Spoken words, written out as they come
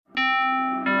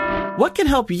What can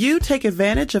help you take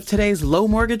advantage of today's low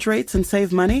mortgage rates and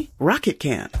save money? Rocket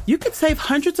can. You could save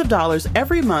hundreds of dollars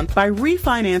every month by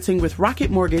refinancing with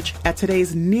Rocket Mortgage at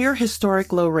today's near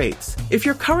historic low rates. If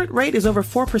your current rate is over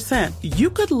 4%, you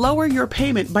could lower your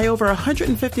payment by over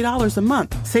 $150 a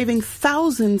month, saving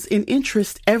thousands in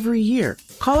interest every year.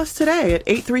 Call us today at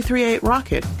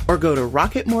 8338-ROCKET or go to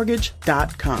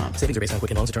rocketmortgage.com. Savings are based on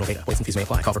Quicken Loans, internal data. Points and fees may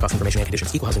apply. Call for cost information and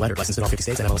conditions. Equal housing lender. Licensed in all 50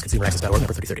 states and MLSConsumerAccess.org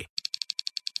number 3030.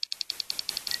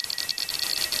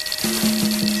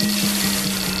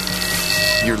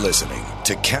 You're listening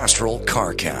to Castrol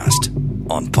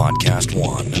CarCast on Podcast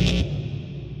One.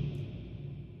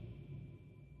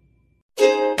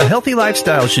 A healthy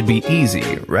lifestyle should be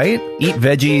easy, right? Eat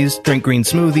veggies, drink green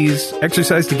smoothies,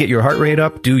 exercise to get your heart rate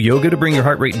up, do yoga to bring your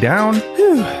heart rate down.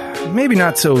 Whew. Maybe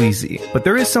not so easy, but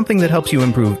there is something that helps you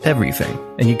improve everything,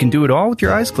 and you can do it all with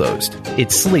your eyes closed.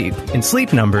 It's sleep, and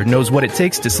Sleep Number knows what it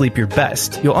takes to sleep your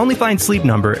best. You'll only find Sleep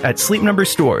Number at Sleep Number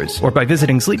stores or by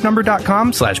visiting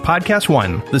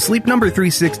sleepnumber.com/podcast1. The Sleep Number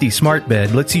 360 smart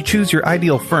bed lets you choose your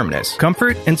ideal firmness,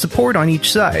 comfort, and support on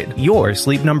each side, your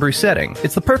Sleep Number setting.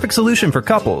 It's the perfect solution for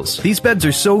couples. These beds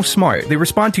are so smart, they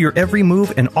respond to your every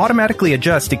move and automatically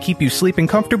adjust to keep you sleeping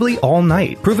comfortably all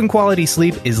night. Proven quality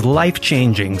sleep is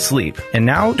life-changing sleep. And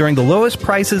now, during the lowest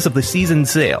prices of the season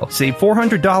sale, save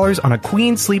 $400 on a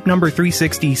Queen Sleep Number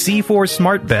 360 C4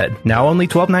 smart bed, now only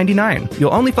 $12.99.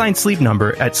 You'll only find Sleep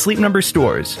Number at Sleep Number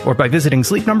stores or by visiting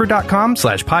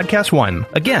sleepnumber.com/podcast1.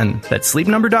 Again, that's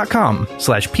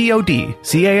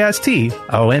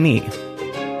sleepnumber.com/PODCASTONE.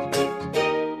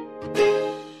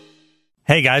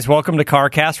 Hey guys, welcome to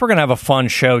CarCast. We're going to have a fun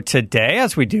show today,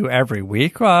 as we do every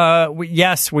week.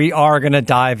 Yes, we are going to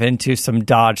dive into some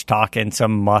Dodge talk and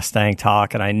some Mustang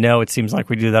talk, and I know it seems like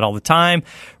we do that all the time.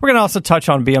 We're going to also touch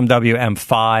on BMW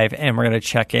M5, and we're going to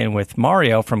check in with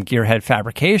Mario from Gearhead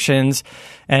Fabrications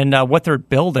and what they're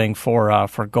building for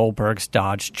Goldberg's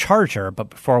Dodge Charger.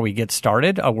 But before we get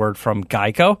started, a word from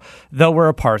Geico. Though we're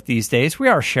apart these days, we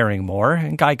are sharing more,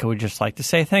 and Geico would just like to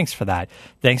say thanks for that.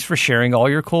 Thanks for sharing all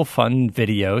your cool, fun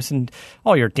videos and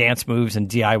all your dance moves and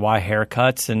DIY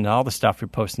haircuts and all the stuff you're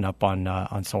posting up on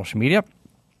social media.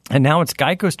 And now it's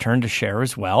Geico's turn to share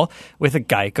as well with a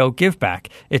Geico Give Back.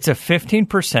 It's a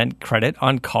 15% credit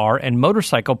on car and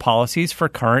motorcycle policies for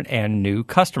current and new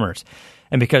customers.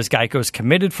 And because Geico's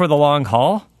committed for the long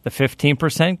haul, the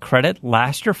 15% credit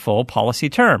lasts your full policy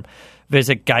term.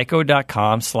 Visit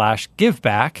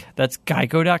geico.com/giveback. That's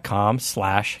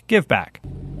geico.com/giveback.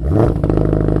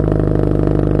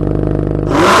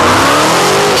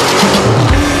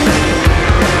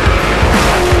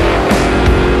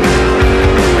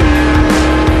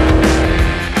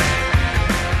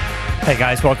 Hey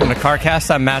guys, welcome to CarCast.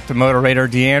 I'm Matt, the Motorator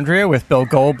DeAndrea with Bill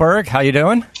Goldberg. How you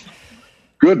doing?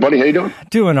 Good, buddy. How you doing?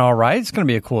 Doing all right. It's going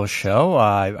to be a cool show.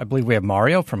 I believe we have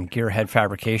Mario from Gearhead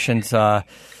Fabrications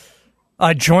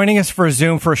joining us for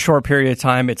Zoom for a short period of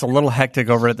time. It's a little hectic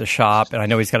over at the shop, and I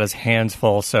know he's got his hands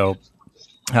full, so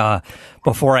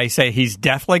before I say he's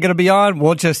definitely going to be on,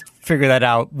 we'll just figure that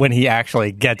out when he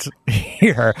actually gets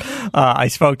here. I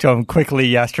spoke to him quickly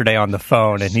yesterday on the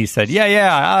phone, and he said,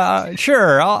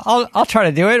 sure, I'll try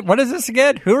to do it. What is this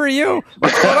again? Who are you?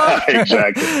 What's going on?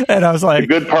 Exactly. And I was like, the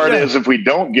good part is if we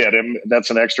don't get him,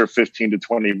 that's an extra 15 to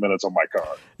 20 minutes on my car.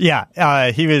 Yeah,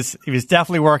 he was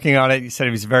definitely working on it. He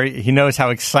said he knows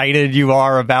how excited you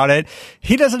are about it.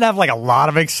 He doesn't have like a lot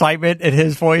of excitement in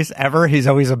his voice ever. He's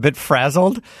always a bit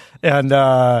frazzled. And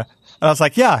I was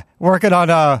like, yeah, working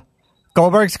on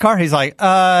Goldberg's car. He's like,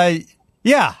 yeah,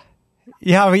 we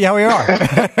are. He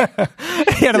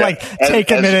had to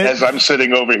take a minute. As I'm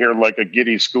sitting over here like a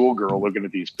giddy schoolgirl looking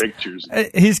at these pictures.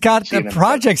 He's got the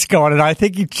projects going, and I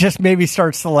think he just maybe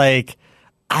starts to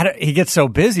he gets so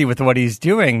busy with what he's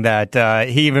doing that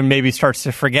he even maybe starts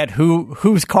to forget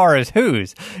whose car is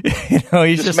whose.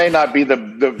 This may not be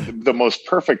the most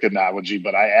perfect analogy,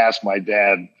 but I asked my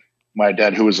dad,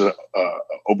 who was a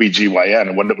OBGYN,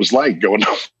 and what it was like going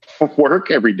to work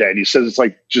every day. And he says it's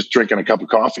like just drinking a cup of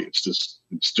coffee. It's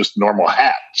just normal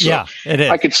hat. So yeah, it is.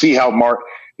 I could see how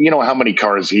how many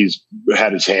cars he's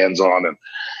had his hands on, and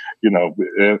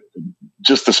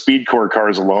just the Speed Core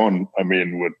cars alone. I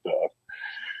mean,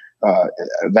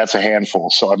 that's a handful.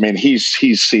 So I mean, he's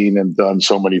seen and done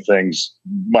so many things.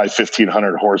 My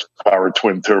 1,500 horsepower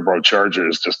twin turbo Charger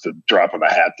is just a drop in the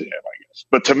hat to him, I guess.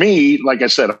 But to me, like I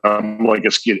said, I'm like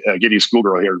a giddy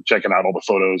schoolgirl here, checking out all the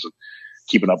photos and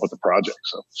keeping up with the project.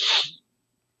 So,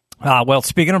 well,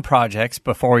 speaking of projects,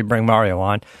 before we bring Mario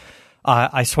on,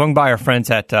 I swung by our friends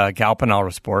at Galpin Auto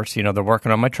Sports. They're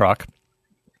working on my truck,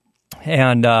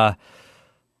 and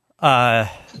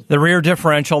The rear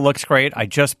differential looks great. I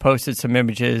just posted some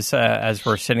images as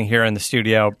we're sitting here in the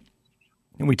studio.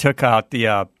 We took out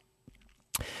the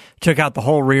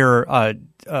whole rear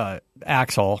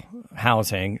axle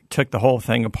housing, took the whole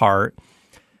thing apart,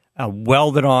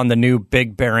 welded on the new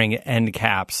big bearing end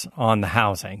caps on the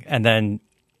housing, and then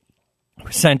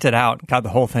sent it out, got the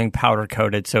whole thing powder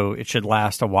coated so it should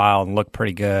last a while and look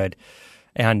pretty good.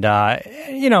 And,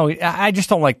 I just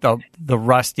don't like the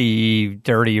rusty,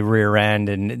 dirty rear end.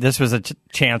 And this was a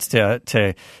chance to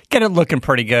get it looking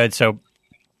pretty good. So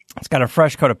it's got a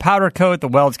fresh coat of powder coat. The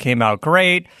welds came out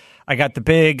great. I got the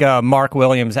big Mark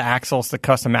Williams axles, the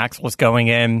custom axles going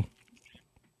in.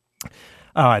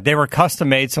 They were custom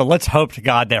made, so let's hope to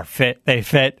God they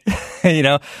fit.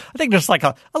 I think there's like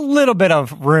a little bit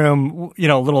of room,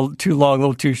 a little too long, a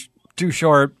little too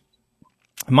short.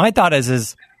 My thought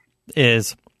is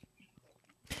if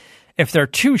they're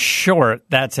too short,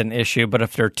 that's an issue. But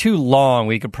if they're too long,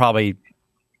 we could probably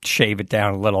shave it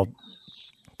down a little.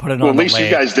 Put it on. Well, at least you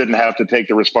guys didn't have to take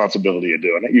the responsibility of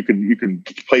doing it. You can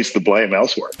place the blame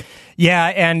elsewhere. Yeah,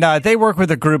 and they work with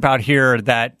a group out here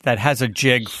that has a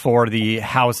jig for the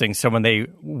housing. So when they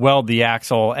weld the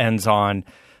axle ends on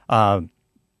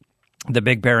the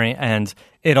big bearing ends,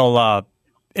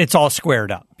 it's all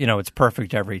squared up. It's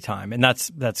perfect every time, and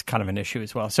that's kind of an issue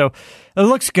as well. So it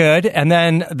looks good. And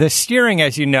then the steering,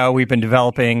 as you know, we've been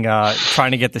developing,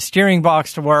 trying to get the steering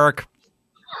box to work,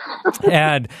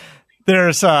 and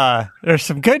there's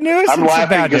some good news. I'm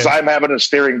laughing because I'm having a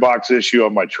steering box issue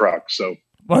on my truck. So,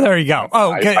 well, there you go.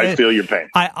 Oh, I feel your pain.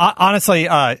 I honestly,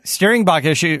 steering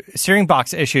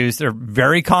box issues, they're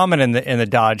very common in the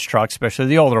Dodge trucks, especially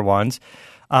the older ones,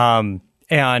 and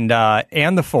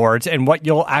the Fords. And what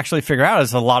you'll actually figure out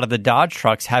is a lot of the Dodge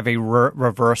trucks have a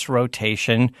reverse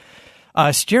rotation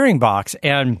steering box,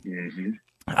 and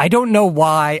I don't know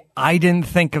why I didn't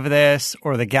think of this,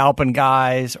 or the Galpin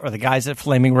guys, or the guys at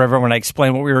Flaming River when I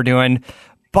explained what we were doing.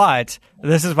 But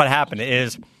this is what happened: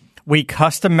 is we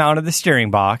custom mounted the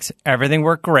steering box. Everything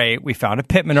worked great. We found a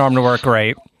pitman arm to work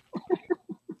great.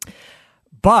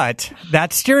 But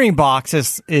that steering box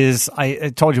is I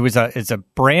told you is a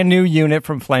brand new unit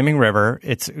from Flaming River.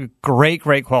 It's a great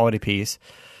quality piece.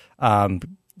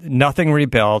 Nothing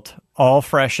rebuilt, all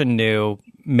fresh and new,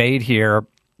 made here.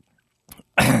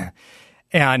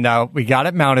 And we got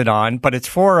it mounted on, but it's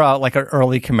for like an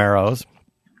early Camaros,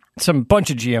 some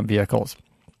bunch of GM vehicles.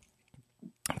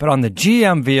 But on the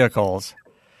GM vehicles,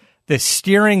 the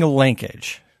steering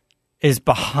linkage is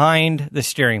behind the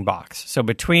steering box. So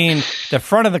between the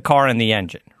front of the car and the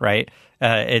engine, right?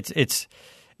 It's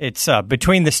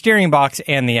between the steering box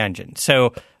and the engine.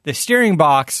 So the steering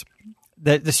box,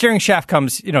 the steering shaft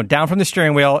comes, down from the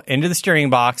steering wheel into the steering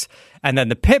box, and then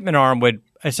the pitman arm would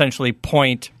essentially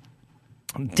point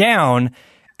down,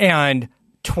 and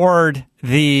toward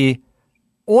the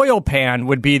oil pan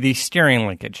would be the steering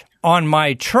linkage. On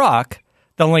my truck,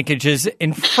 the linkage is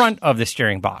in front of the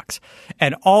steering box.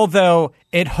 And although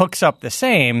it hooks up the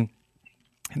same,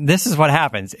 this is what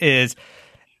happens is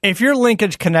if your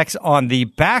linkage connects on the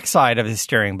back side of the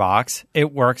steering box,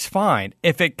 it works fine.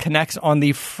 If it connects on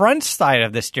the front side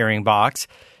of the steering box,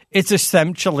 it's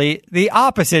essentially the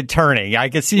opposite turning. I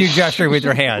can see you gesturing with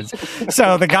your hands.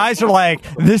 So the guys are like,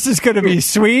 this is going to be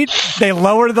sweet. They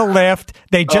lower the lift.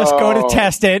 They just go to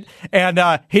test it. And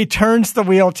he turns the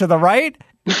wheel to the right,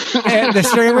 and the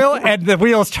steering wheel, and the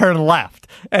wheels turn left.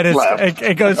 And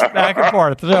it goes back and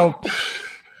forth.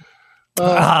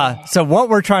 So what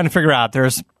we're trying to figure out,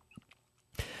 there's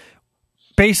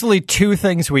basically two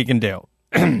things we can do.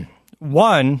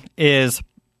 One is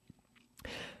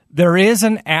there is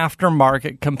an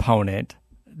aftermarket component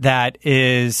that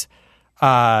is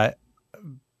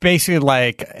basically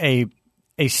like a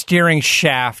steering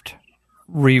shaft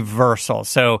reversal.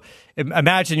 So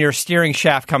imagine your steering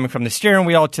shaft coming from the steering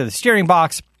wheel to the steering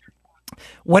box.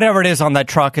 Whatever it is on that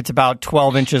truck, it's about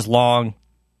 12 inches long.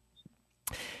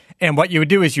 And what you would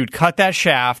do is you'd cut that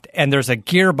shaft, and there's a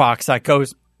gearbox that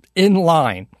goes in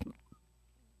line,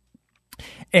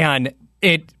 and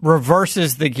it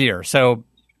reverses the gear. So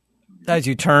as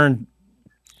you turn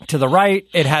to the right,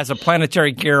 it has a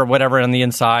planetary gear or whatever on the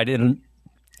inside, and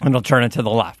it'll turn it to the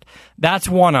left. That's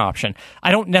one option.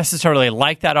 I don't necessarily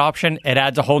like that option. It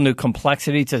adds a whole new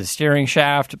complexity to the steering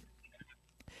shaft.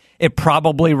 It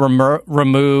probably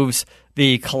removes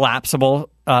the collapsible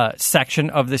section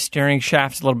of the steering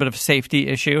shaft. It's a little bit of a safety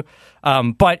issue,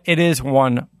 but it is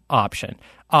one option.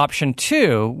 Option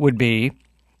two would be,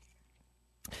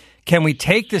 can we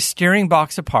take the steering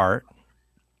box apart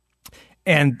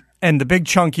and the big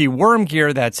chunky worm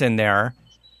gear that's in there,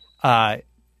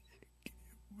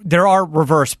 there are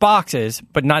reverse boxes,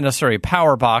 but not necessarily a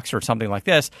power box or something like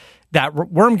this, that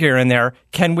worm gear in there.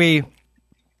 Can we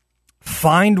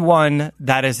find one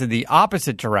that is in the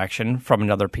opposite direction from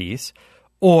another piece,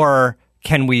 or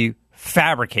can we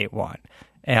fabricate one?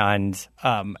 And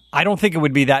I don't think it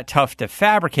would be that tough to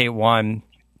fabricate one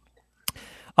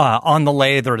on the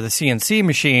lathe or the CNC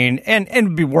machine, and it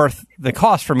would be worth the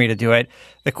cost for me to do it.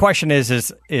 The question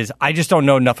is I just don't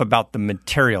know enough about the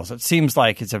materials. It seems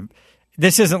like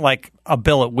this isn't like a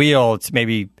billet wheel. It's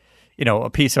maybe, a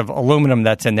piece of aluminum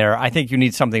that's in there. I think you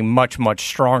need something much, much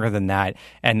stronger than that.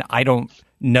 And I don't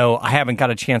know. I haven't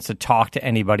got a chance to talk to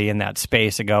anybody in that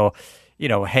space and go,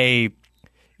 hey,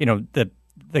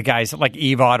 the guys like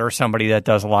EVOD or somebody that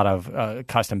does a lot of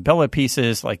custom billet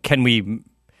pieces, like,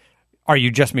 are you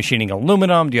just machining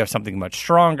aluminum? Do you have something much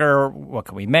stronger? What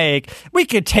can we make? We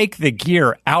could take the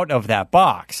gear out of that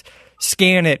box,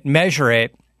 scan it, measure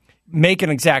it, make an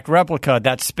exact replica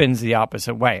that spins the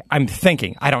opposite way. I'm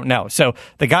thinking. I don't know. So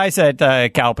the guys at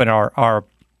Galpin are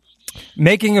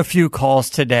making a few calls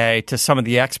today to some of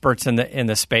the experts in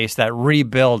the space that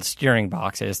rebuild steering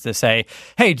boxes to say,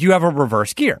 hey, do you have a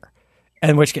reverse gear?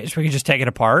 In which case, we can just take it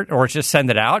apart or just send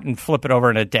it out and flip it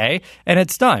over in a day, and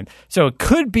it's done. So it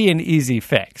could be an easy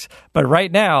fix. But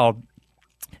right now,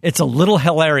 it's a little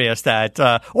hilarious that,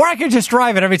 or I could just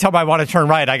drive it every time I want to turn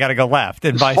right, I got to go left,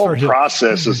 and vice versa. The whole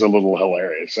process is a little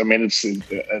hilarious. I mean, it's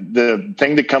the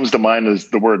thing that comes to mind is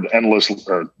the word endless,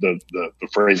 or the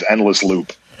phrase endless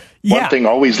loop. Yeah. One thing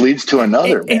always leads to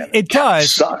another, man. It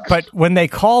does. Sucks. But when they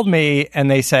called me and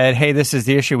they said, hey, this is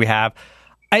the issue we have,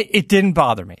 it didn't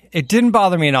bother me. It didn't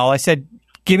bother me at all. I said,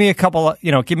 give me a couple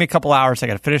hours. I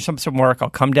got to finish some work. I'll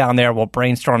come down there. We'll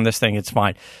brainstorm this thing. It's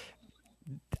fine.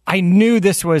 I knew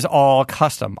this was all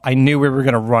custom. I knew we were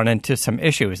going to run into some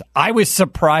issues. I was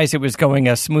surprised it was going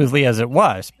as smoothly as it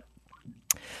was.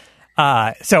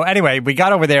 So anyway, we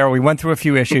got over there. We went through a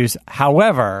few issues.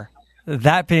 However,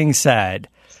 that being said,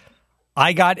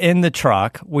 I got in the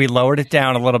truck. We lowered it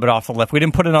down a little bit off the lift. We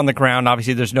didn't put it on the ground.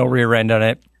 Obviously, there's no rear end on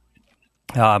it.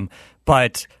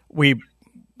 But we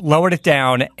lowered it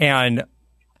down and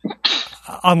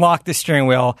unlocked the steering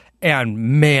wheel,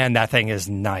 and man, that thing is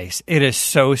nice. It is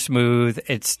so smooth.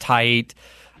 It's tight.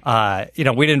 We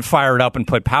didn't fire it up and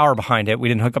put power behind it. We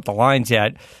didn't hook up the lines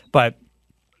yet, but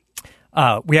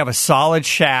we have a solid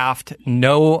shaft,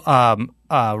 no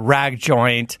rag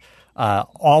joint,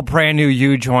 all brand new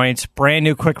U-joints, brand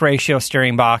new quick ratio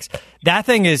steering box. That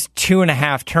thing is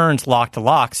 2.5 turns lock to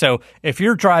lock. So if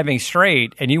you're driving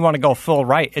straight and you want to go full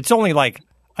right, it's only like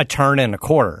a turn and a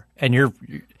quarter. And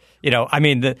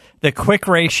the quick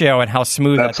ratio and how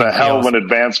smooth that's that a hell feels. of an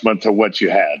advancement to what you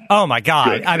had. Oh my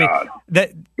God. Mean,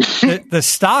 the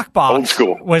stock box Old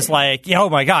school. was like, oh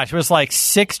my gosh, it was like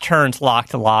 6 turns lock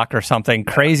to lock or something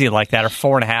crazy like that, or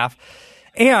 4.5.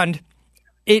 And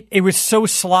it was so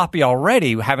sloppy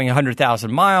already, having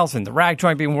 100,000 miles and the rag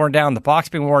joint being worn down, the box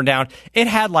being worn down. It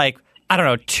had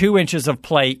 2 inches of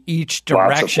play each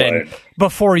direction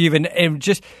before you even,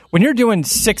 when you're doing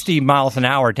 60 miles an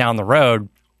hour down the road,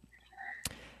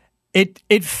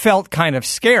 it felt kind of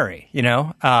scary,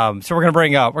 So we're gonna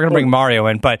bring Mario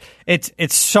in, but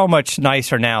it's so much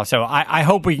nicer now. So I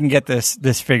hope we can get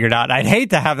this figured out. I'd hate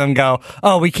to have them go,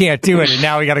 oh, we can't do it, and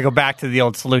now we got to go back to the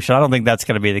old solution. I don't think that's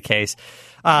going to be the case.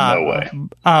 No way.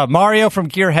 Mario from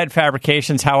Gearhead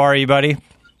Fabrications, how are you, buddy?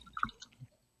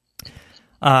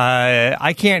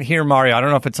 I can't hear Mario. I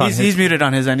don't know if it's on. He's muted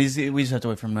on his end. We just have to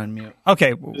wait for him to unmute.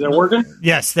 Okay, is that working?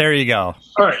 Yes, there you go.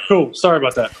 All right, cool. Sorry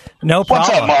about that. No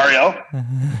problem. What's up,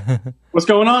 Mario? What's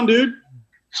going on, dude?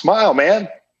 Smile, man.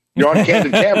 You're on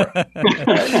candid camera.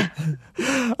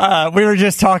 We were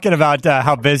just talking about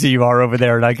how busy you are over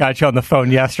there, and I got you on the phone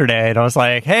yesterday, and I was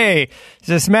like, hey, is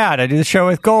this Matt? I do the show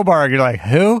with Goldberg. You're like,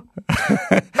 who?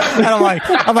 And I'm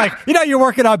like, you're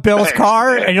working on Bill's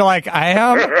car? And you're like, I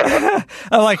am?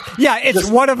 I'm like, yeah, it's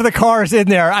one of the cars in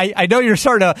there. I know you're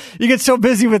you get so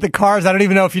busy with the cars, I don't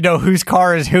even know if you know whose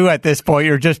car is who at this point.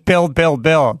 You're just build.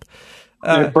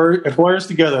 It blurs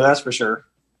together, that's for sure.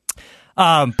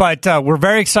 But we're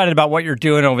very excited about what you're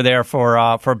doing over there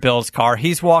for Bill's car.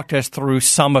 He's walked us through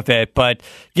some of it, but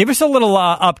give us a little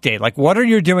update. Like, what are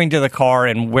you doing to the car,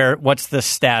 and what's the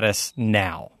status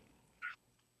now?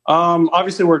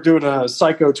 Obviously, we're doing a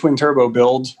Psycho twin turbo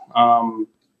build.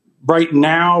 Right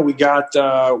now,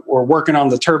 we're working on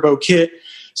the turbo kit,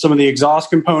 some of the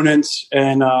exhaust components,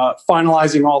 and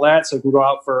finalizing all that so we can go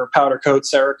out for powder coat,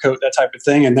 Cerakote, that type of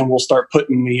thing, and then we'll start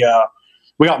putting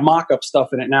we got mock-up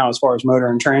stuff in it now as far as motor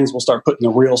and trains. We'll start putting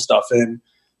the real stuff in,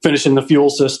 finishing the fuel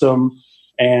system,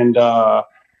 and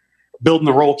building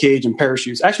the roll cage and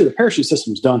parachutes. Actually, the parachute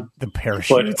system's done. The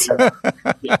parachutes.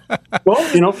 Yeah.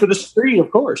 Well, for the street,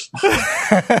 of course.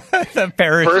 The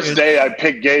parachute. First day I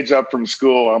pick Gage up from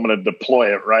school, I'm going to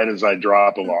deploy it right as I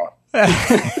drop him off.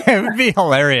 It would be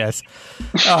hilarious.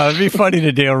 It'd be funny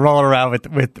to do, rolling around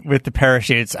with the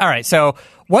parachutes. All right, so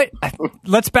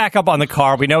let's back up on the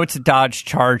car. We know it's a Dodge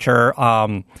Charger,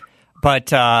 but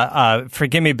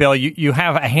forgive me, Bill, you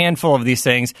have a handful of these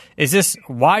things. Is this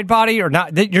wide body or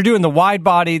not? You're doing the wide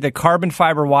body, the carbon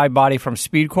fiber wide body from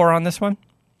Speedcore on this one?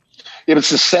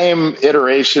 It's the same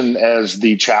iteration as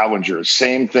the Challenger.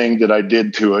 Same thing that I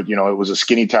did to it. It was a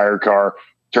skinny tire car,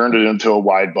 turned it into a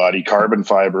wide body, carbon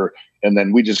fiber, and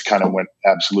then we just kind of went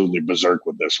absolutely berserk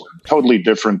with this one. Totally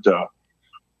different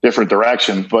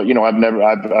direction. But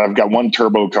I've got one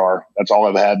turbo car. That's all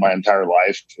I've had my entire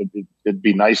life. It'd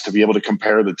be nice to be able to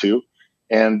compare the two.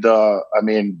 And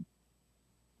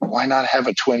why not have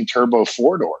a twin turbo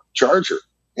 4-door Charger?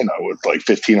 With like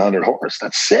 1,500 horse.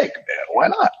 That's sick, man. Why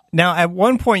not? Now, at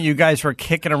one point, you guys were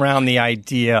kicking around the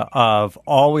idea of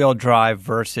all-wheel drive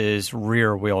versus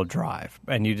rear-wheel drive,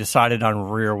 and you decided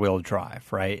on rear-wheel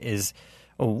drive, right?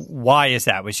 Why is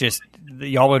that? Was just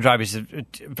the all-wheel drive is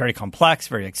very complex,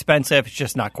 very expensive. It's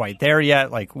just not quite there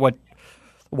yet. Like,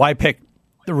 why pick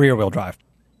the rear-wheel drive?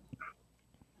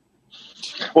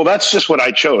 Well, that's just what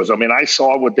I chose. I mean, I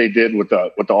saw what they did with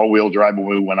the all-wheel drive when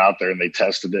we went out there and they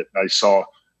tested it. I saw.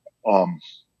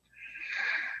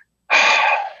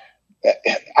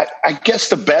 I guess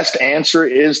the best answer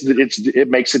is that it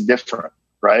makes it different,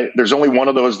 right? There's only one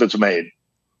of those that's made.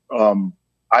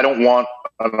 I don't want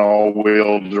an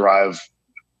all-wheel drive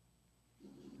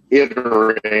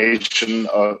iteration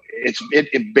of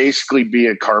it basically be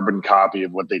a carbon copy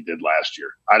of what they did last year.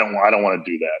 I don't want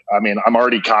to do that. I mean, I'm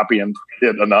already copying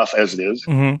it enough as it is,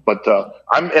 but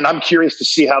I'm curious to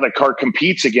see how the car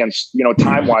competes against,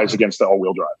 time wise against the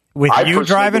all-wheel drive. With you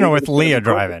driving or with Leah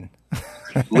driving?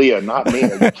 Leah, not me.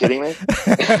 Are you kidding me?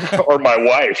 Or my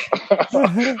wife?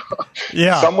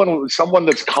 Yeah, someone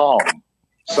that's calm.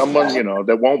 Someone,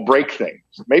 that won't break things.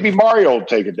 Maybe Mario will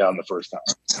take it down the first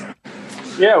time.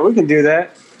 Yeah, we can do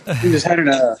that. We just had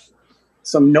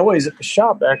some noise at the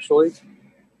shop, actually.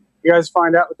 You guys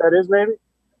find out what that is, maybe?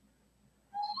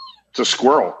 It's a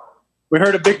squirrel. We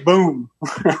heard a big boom.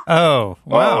 Oh,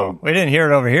 wow. We didn't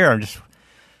hear it over here.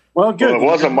 Well, good. Well, it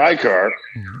wasn't my car.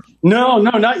 No,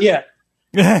 not yet.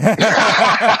 Not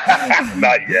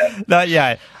yet. Not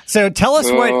yet. So tell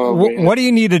us what do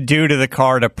you need to do to the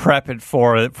car to prep it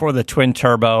for the twin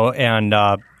turbo and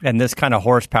this kind of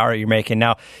horsepower you're making.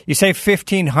 Now, you say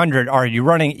 1,500. Are you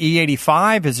running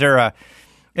E85? Is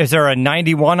there a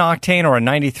 91 octane or a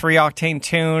 93 octane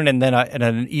tune and then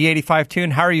an E85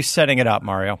 tune? How are you setting it up,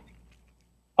 Mario?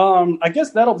 I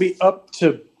guess that'll be up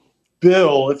to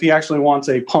Bill if he actually wants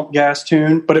a pump gas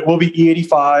tune, but it will be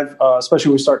E85, especially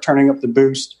when we start turning up the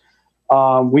boost.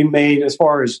 We made, as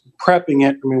far as prepping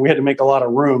it, we had to make a lot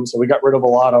of room, so we got rid of a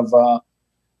lot of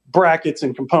brackets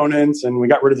and components, and we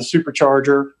got rid of the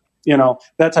supercharger,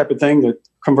 that type of thing that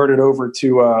converted over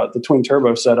to the twin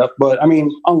turbo setup. But,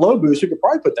 on low boost, we could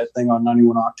probably put that thing on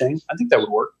 91 octane. I think that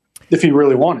would work if you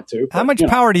really wanted to. How much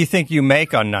power do you think you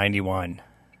make on 91?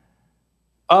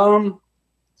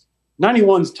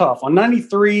 91's tough. On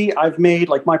 93, I've made,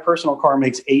 my personal car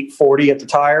makes 840 at the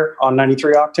tire on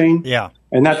 93 octane. Yeah.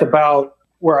 And that's about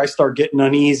where I start getting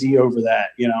uneasy over that,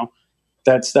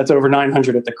 That's over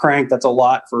 900 at the crank. That's a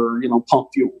lot for, pump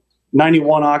fuel.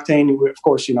 91 octane, of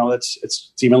course,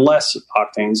 it's even less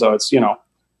octane, so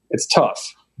it's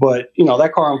tough. But,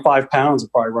 that car on 5 pounds will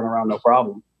probably run around no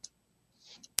problem.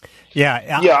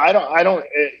 Yeah. I don't,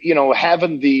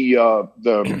 having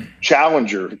the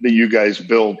Challenger that you guys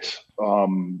built,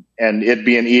 and it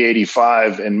being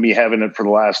E85 and me having it for the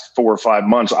last 4 or 5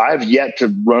 months, I've yet to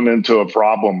run into a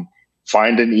problem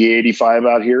finding E85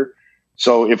 out here.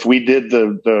 So if we did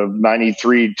the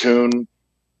 93 tune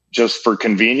just for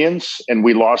convenience and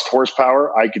we lost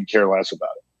horsepower, I could care less about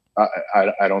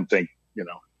it. I don't think,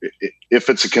 if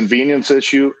it's a convenience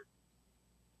issue,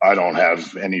 I don't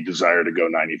have any desire to go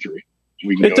 93.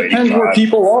 We can it go depends 85. where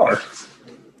people are.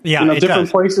 Yeah,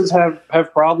 different places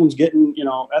have problems getting,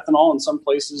 ethanol, and some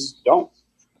places don't.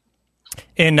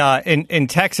 In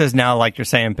Texas now, like you're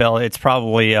saying, Bill, it's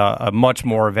probably much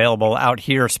more available. Out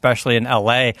here, especially in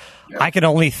LA. Yeah. I can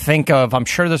only think of, I'm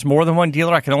sure there's more than one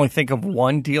dealer. I can only think of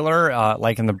one dealer,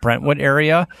 like in the Brentwood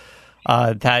area,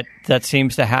 that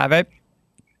seems to have it.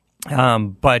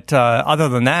 But other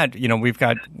than that, we've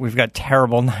got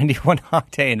terrible 91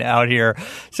 octane out here.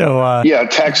 So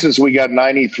Texas, we got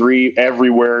 93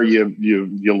 everywhere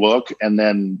you look, and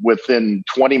then within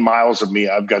 20 miles of me,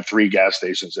 I've got 3 gas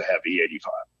stations that have E85.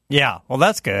 Yeah, well,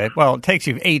 that's good. Well, it takes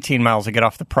you 18 miles to get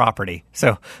off the property.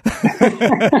 So,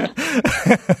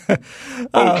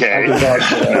 Okay.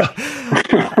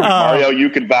 Mario, you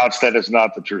can vouch that is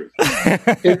not the truth.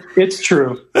 It's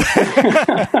true.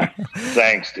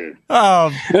 Thanks, dude.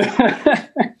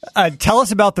 Tell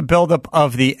us about the buildup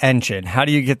of the engine. How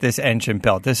do you get this engine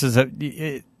built? This is I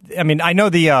mean, I know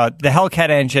the Hellcat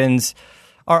engines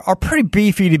are pretty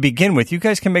beefy to begin with. You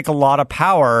guys can make a lot of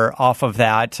power off of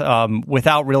that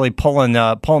without really pulling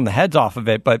the heads off of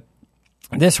it. But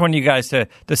this one, you guys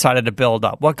decided to build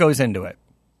up. What goes into it?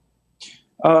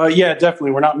 Yeah,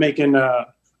 definitely. We're not making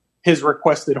his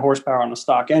requested horsepower on a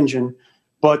stock engine,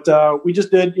 but we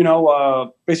just did,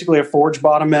 basically a forged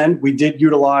bottom end. We did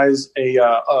utilize a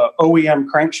OEM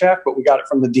crankshaft, but we got it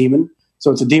from the Demon.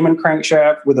 So it's a Demon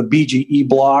crankshaft with a BGE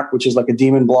block, which is like a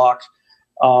Demon block.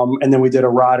 And then we did a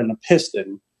rod and a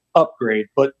piston upgrade.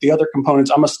 But the other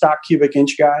components, I'm a stock cubic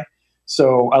inch guy,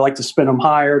 so I like to spin them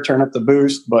higher, turn up the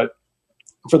boost. But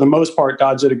for the most part,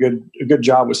 Dodge did a good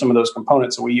job with some of those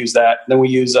components, so we use that. Then we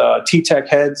use T-Tech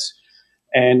heads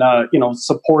and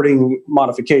supporting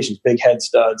modifications, big head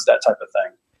studs, that type of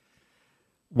thing.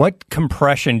 What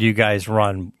compression do you guys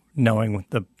run, knowing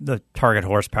the target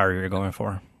horsepower you're going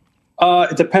for?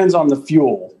 It depends on the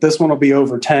fuel. This one will be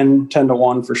over 10 to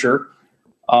 1 for sure.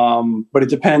 But it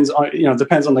depends on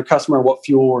the customer, what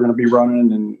fuel we're going to be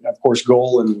running, and of course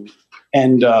goal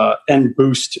and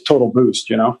boost, total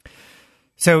boost,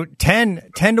 So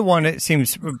 10 to 1, it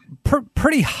seems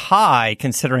pretty high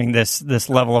considering this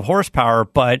level of horsepower,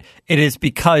 but it is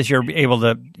because you're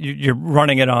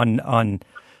running it on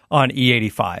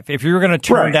E85. If you're going to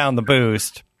turn down the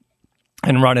boost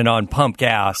and run it on pump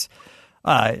gas,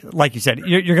 like you said,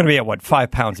 you're going to be at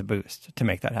 5 pounds of boost to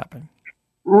make that happen.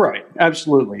 Right,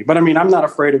 absolutely. But I mean, I'm not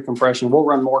afraid of compression. We'll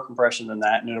run more compression than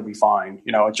that, and it'll be fine.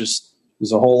 It just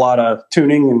there's a whole lot of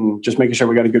tuning and just making sure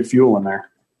we got a good fuel in there.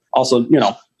 Also,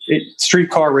 street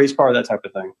car, race car, that type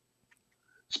of thing.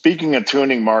 Speaking of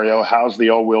tuning, Mario, how's the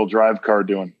all-wheel drive car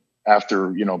doing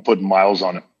after putting miles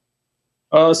on it?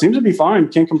 Seems to be fine.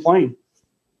 Can't complain.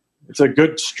 It's a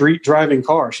good street driving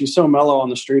car. She's so mellow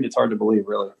on the street; it's hard to believe,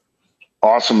 really.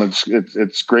 Awesome.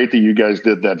 It's great that you guys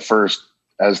did that first.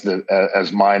 As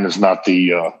mine is not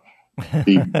the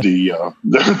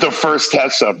first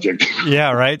test subject.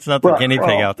 Yeah, right. It's not the guinea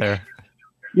pig out there.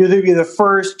 You're the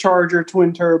first Charger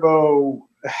twin turbo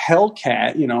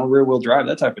Hellcat, rear wheel drive,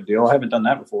 that type of deal. I haven't done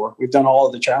that before. We've done all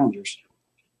of the Challengers.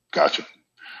 Gotcha.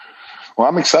 Well,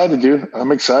 I'm excited, dude.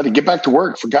 I'm excited. Get back to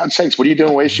work. For God's sakes, what are you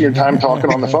doing wasting your time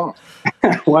talking on the phone?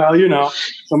 Well,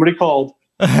 somebody called.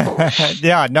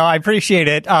 Yeah, no, I appreciate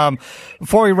it.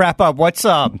 Before we wrap up, what's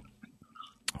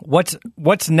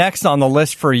next on the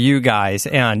list for you guys?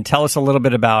 And tell us a little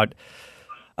bit about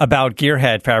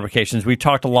Gearhead Fabrications. We've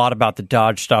talked a lot about the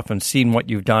Dodge stuff and seen what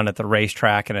you've done at the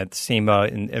racetrack and at SEMA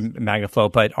and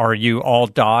MagnaFlow, but are you all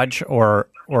Dodge or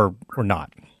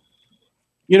not?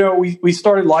 We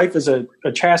started life as a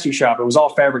chassis shop. It was all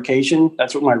fabrication.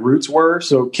 That's what my roots were.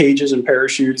 So cages and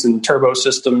parachutes and turbo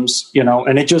systems,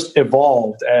 and it just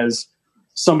evolved as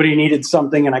somebody needed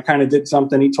something and I kind of did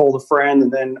something. He told a friend,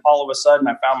 and then all of a sudden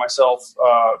I found myself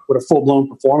with a full-blown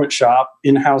performance shop,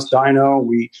 in-house dyno.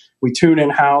 We tune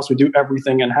in-house. We do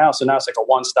everything in-house, and now it's like a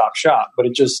one-stop shop. But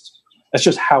that's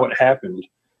just how it happened.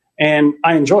 And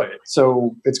I enjoy it.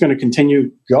 So it's going to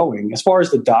continue going. As far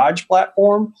as the Dodge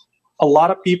platform, a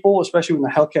lot of people, especially when the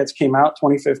Hellcats came out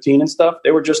 2015 and stuff, they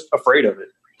were just afraid of it.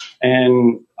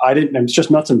 And I didn't, it's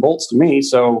just nuts and bolts to me.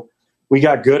 So we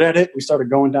got good at it. We started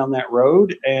going down that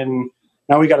road, and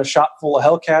now we got a shop full of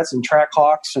Hellcats and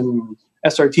Trackhawks and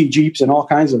SRT Jeeps and all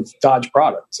kinds of Dodge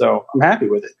products. So I'm happy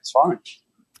with it. It's fine.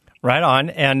 Right on.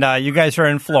 And you guys are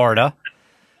in Florida,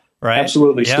 right?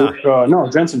 Absolutely. Yeah. No,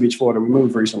 Jensen Beach, Florida. We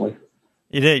moved recently.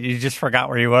 You did. You just forgot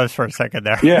where he was for a second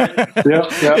there. Yeah.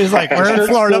 He's like, we're in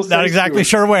Florida. Not exactly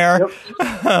sure where.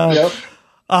 Yep.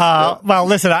 Well,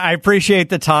 listen, I appreciate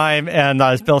the time. And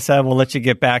as Bill said, we'll let you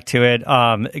get back to it.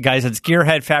 Guys, it's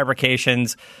Gearhead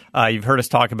Fabrications. You've heard us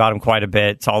talk about them quite a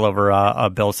bit. It's all over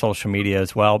Bill's social media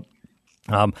as well.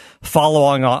 Follow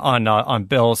on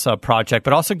Bill's project,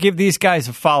 but also give these guys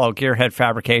a follow, Gearhead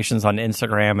Fabrications, on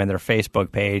Instagram and their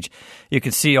Facebook page. You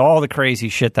can see all the crazy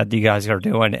shit that you guys are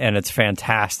doing, and it's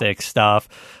fantastic stuff.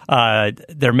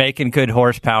 They're making good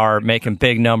horsepower, making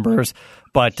big numbers,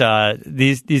 but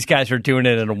these guys are doing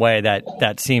it in a way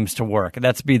that seems to work.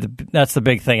 That's the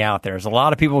big thing out there. There's a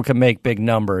lot of people who can make big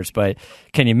numbers, but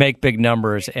can you make big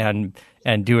numbers and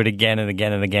do it again and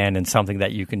again and again in something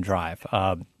that you can drive?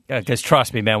 Because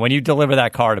trust me, man, when you deliver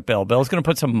that car to Bill's going to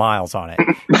put some miles on it.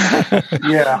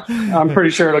 Yeah, I'm pretty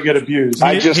sure it'll get abused.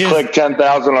 I just clicked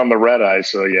 10,000 on the red eye,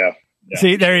 so yeah.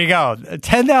 See, there you go.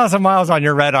 10,000 miles on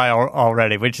your red eye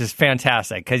already, which is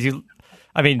fantastic because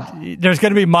there's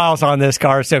going to be miles on this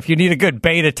car. So if you need a good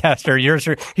beta tester,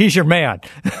 he's your man.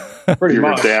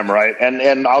 You're damn right.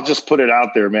 And I'll just put it out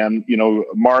there, man. You know,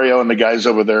 Mario and the guys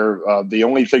over there, the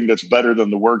only thing that's better than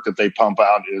the work that they pump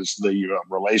out is the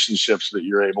relationships that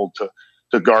you're able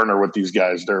to garner with these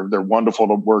guys. They're wonderful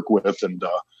to work with, and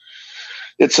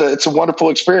it's a wonderful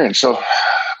experience. So,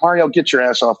 Mario, get your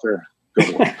ass off there.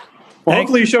 Good work. Well,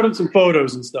 hopefully you showed them some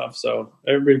photos and stuff so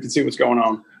everybody can see what's going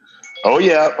on. Oh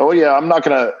yeah. I'm not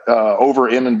going to over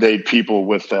inundate people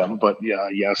with them, but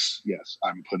yes,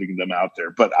 I'm putting them out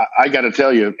there. But I got to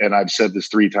tell you, and I've said this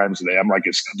 3 times today, I'm like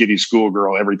a giddy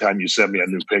schoolgirl every time you send me a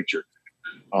new picture.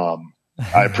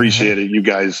 I appreciate it. You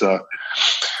guys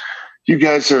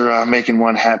are making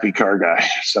one happy car guy.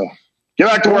 So get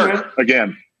back to work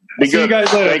again. Be See good. you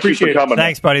guys later. Thank you for coming.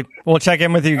 Thanks, buddy. We'll check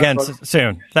in with you again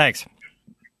soon. Thanks.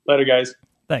 Later, guys.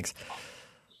 Thanks.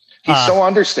 He's so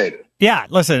understated. Yeah,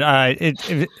 listen,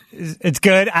 it's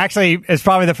good. Actually, it's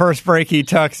probably the first break he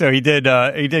took, so he did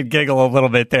giggle a little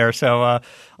bit there. So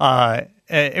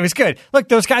it was good. Look,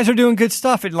 those guys are doing good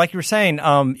stuff. And like you were saying,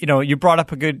 you brought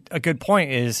up a good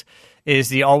point is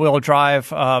the all-wheel drive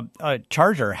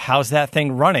Charger. How's that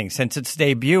thing running since its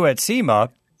debut at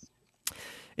SEMA?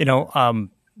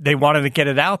 They wanted to get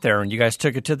it out there, and you guys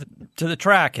took it to the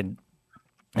track and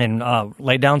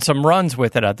laid down some runs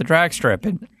with it at the drag strip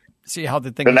and see how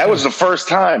the thing. And that was the first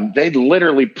time they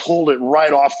literally pulled it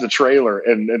right off the trailer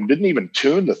and didn't even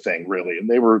tune the thing really. And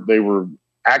they were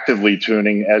actively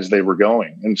tuning as they were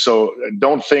going. And so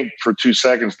don't think for 2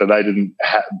 seconds that I didn't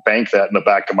bank that in the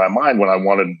back of my mind when I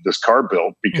wanted this car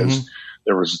built, because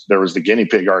there was the guinea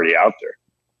pig already out there.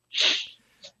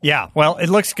 Yeah, well, it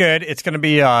looks good. It's going to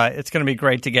be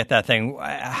great to get that thing.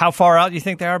 How far out do you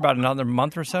think they are? About another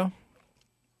month or so?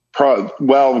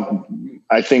 Well,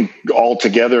 I think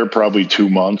altogether probably 2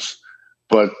 months,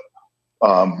 but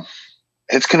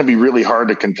it's going to be really hard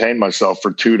to contain myself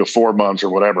for 2 to 4 months or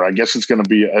whatever. I guess it's going to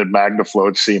be at MagnaFlow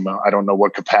at SEMA. I don't know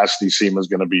what capacity SEMA is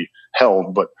going to be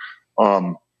held, but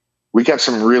we got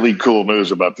some really cool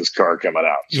news about this car coming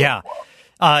out. So. Yeah.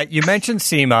 You mentioned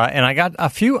SEMA, and I got a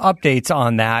few updates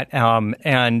on that.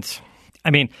 And I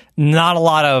mean, not a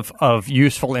lot of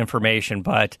useful information,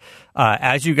 but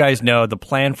as you guys know, the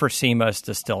plan for SEMA is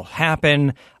to still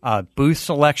happen. Booth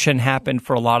selection happened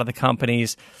for a lot of the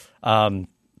companies, and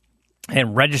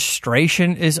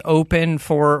registration is open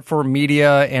for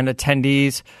media and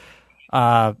attendees.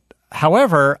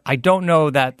 However, I don't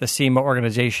know that the SEMA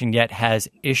organization yet has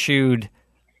issued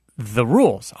the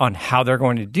rules on how they're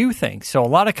going to do things. So a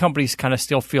lot of companies kind of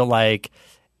still feel like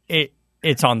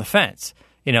it's on the fence.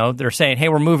 They're saying, hey,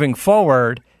 we're moving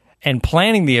forward and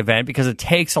planning the event because it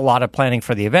takes a lot of planning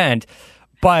for the event,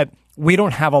 but we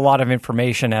don't have a lot of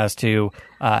information as to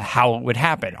how it would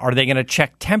happen. Are they going to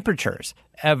check temperatures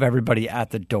of everybody at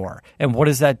the door? And what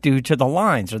does that do to the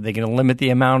lines? Are they going to limit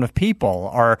the amount of people?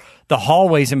 Are the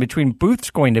hallways in between booths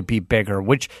going to be bigger?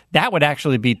 Which that would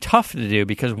actually be tough to do,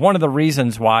 because one of the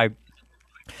reasons why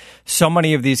so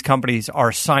many of these companies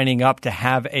are signing up to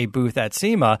have a booth at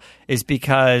SEMA is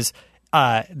because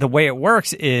the way it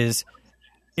works is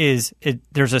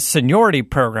there's a seniority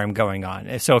program going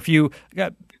on. So if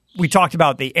we talked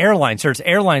about the airlines. There's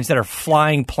airlines that are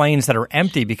flying planes that are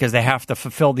empty because they have to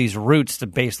fulfill these routes to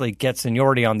basically get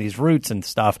seniority on these routes and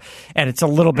stuff. And it's a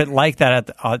little bit like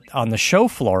that on the show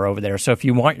floor over there. So if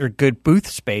you want your good booth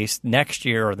space next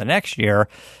year or the next year,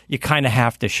 you kind of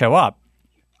have to show up.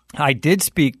 I did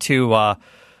speak to a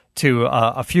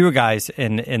few guys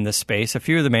in the space, a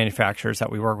few of the manufacturers that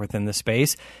we work with in the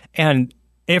space, and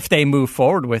if they move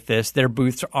forward with this, their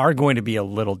booths are going to be a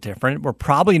little different. We're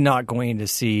probably not going to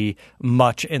see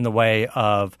much in the way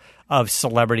of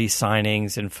celebrity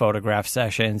signings and photograph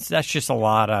sessions. That's just a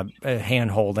lot of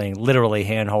hand-holding, literally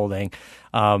hand-holding.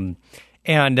 And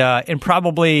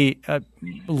probably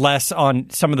less on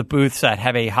some of the booths that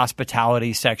have a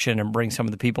hospitality section and bring some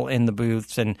of the people in the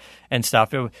booths and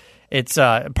stuff. It's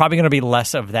probably going to be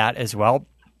less of that as well.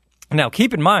 Now,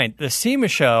 keep in mind, the SEMA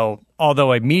show,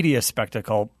 although a media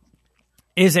spectacle,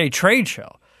 is a trade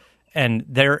show, and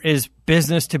there is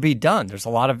business to be done. There's a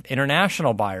lot of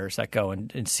international buyers that go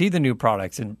and see the new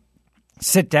products and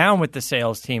sit down with the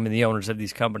sales team and the owners of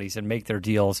these companies and make their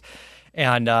deals.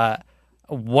 And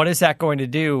what is that going to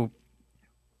do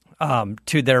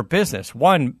to their business?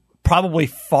 One, probably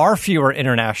far fewer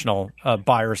international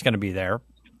buyers going to be there.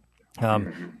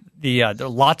 There are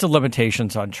lots of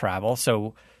limitations on travel,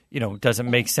 so does it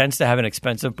make sense to have an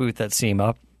expensive booth at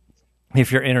SEMA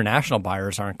if your international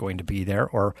buyers aren't going to be there,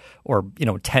 or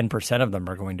 10% of them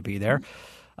are going to be there?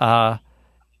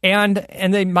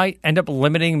 And they might end up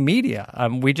limiting media.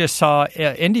 We just saw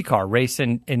IndyCar race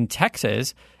in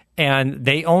Texas, and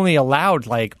they only allowed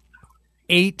like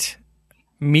 8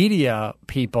 media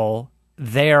people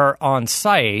there on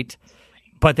site,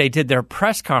 but they did their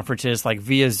press conferences like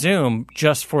via Zoom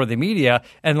just for the media,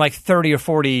 and like 30 or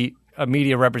 40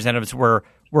 media representatives were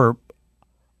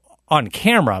on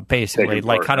camera, basically,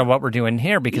 like kind of what we're doing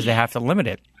here, because they have to limit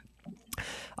it.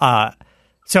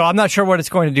 So I'm not sure what it's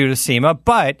going to do to SEMA,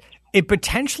 but it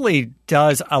potentially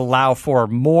does allow for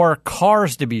more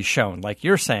cars to be shown, like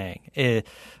you're saying,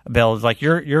 Bill. Like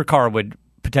your car would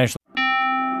potentially.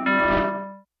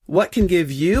 What can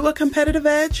give you a competitive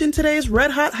edge in today's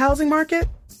red-hot housing market?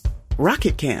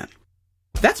 Rocket can.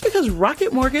 That's because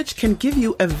Rocket Mortgage can give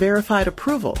you a verified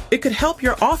approval. It could help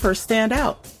your offer stand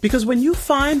out, because when you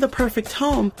find the perfect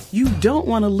home, you don't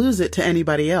want to lose it to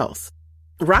anybody else.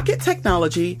 Rocket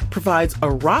Technology provides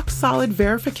a rock-solid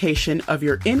verification of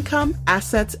your income,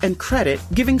 assets, and credit,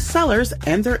 giving sellers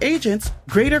and their agents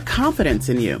greater confidence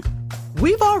in you.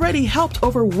 We've already helped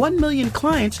over 1 million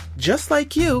clients just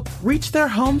like you reach their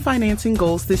home financing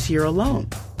goals this year alone.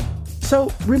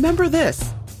 So remember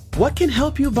this: what can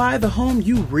help you buy the home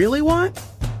you really want?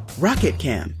 Rocket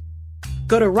can.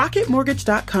 Go to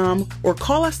rocketmortgage.com or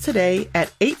call us today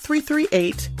at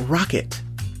 8338-ROCKET.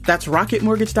 That's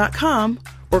rocketmortgage.com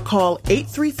or call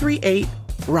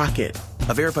 8338-ROCKET.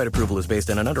 A verified approval is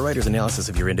based on an underwriter's analysis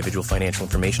of your individual financial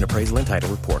information, appraisal, and title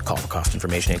report. Call for cost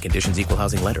information and conditions. Equal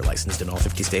housing lender licensed in all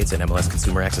 50 states and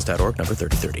MLSConsumerAccess.org, number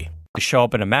 3030. Show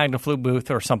up in a MagnaFlu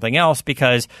booth or something else,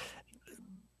 because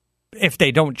if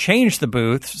they don't change the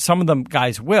booth, some of them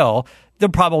guys will.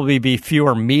 There'll probably be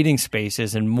fewer meeting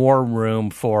spaces and more room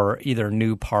for either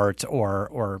new parts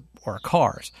or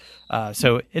cars.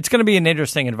 So it's going to be an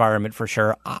interesting environment for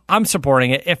sure. I'm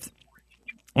supporting it.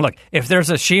 If there's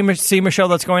a SEMA show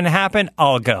that's going to happen,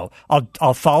 I'll go.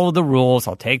 I'll follow the rules.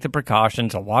 I'll take the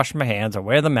precautions. I'll wash my hands. I'll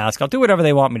wear the mask. I'll do whatever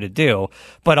they want me to do,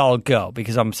 but I'll go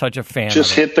because I'm such a fan.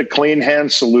 Just hit the Clean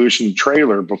Hands Solution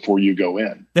trailer before you go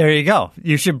in. There you go.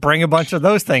 You should bring a bunch of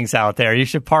those things out there. You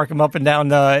should park them up and down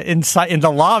inside in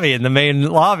the lobby, in the main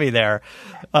lobby there.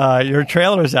 Your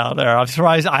trailer's out there. I'm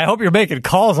surprised. I hope you're making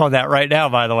calls on that right now,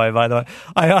 by the way.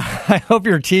 I hope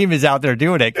your team is out there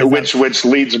doing it. Which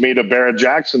leads me to Barrett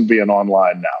Jackson being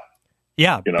online now.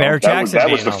 Yeah, Barrett Jackson. That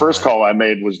was the first call I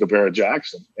made, was to Barrett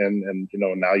Jackson. And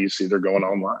now you see they're going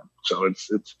online. So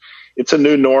it's a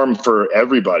new norm for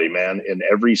everybody, man, in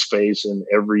every space, in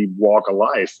every walk of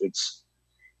life.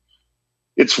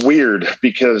 It's weird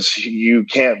because you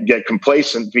can't get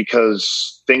complacent,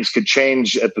 because things could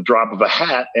change at the drop of a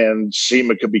hat, and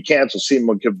SEMA could be canceled.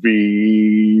 SEMA could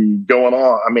be going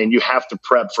on. I mean, you have to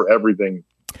prep for everything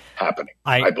happening,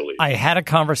 I believe. I had a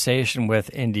conversation with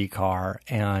IndyCar,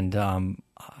 and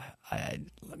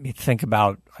let me think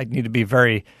about, I need to be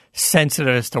very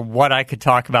sensitive as to what I could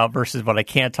talk about versus what I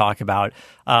can't talk about.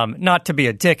 Not to be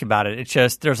a dick about it. It's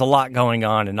just there's a lot going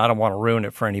on, and I don't want to ruin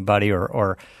it for anybody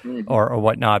or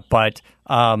whatnot. But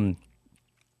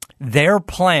their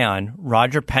plan,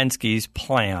 Roger Penske's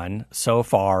plan so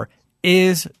far,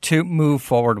 is to move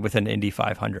forward with an Indy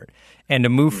 500 and to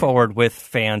move forward with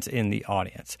fans in the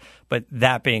audience. But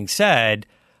that being said,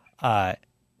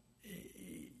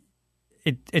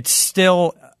 it's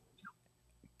still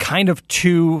kind of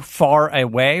too far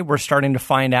away. We're starting to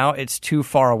find out it's too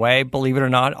far away. Believe it or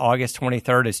not, August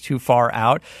 23rd is too far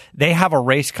out. They have a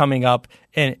race coming up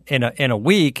in a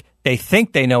week. They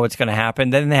think they know what's going to happen.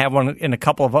 Then they have one in a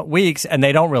couple of weeks, and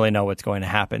they don't really know what's going to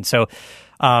happen. So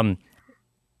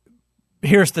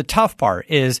here's the tough part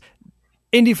is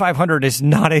Indy 500 is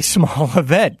not a small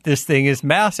event. This thing is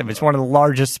massive. It's one of the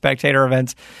largest spectator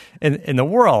events in the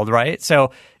world, right?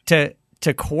 So to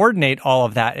coordinate all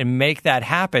of that and make that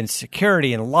happen,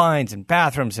 security and lines and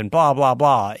bathrooms and blah, blah,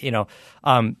 blah,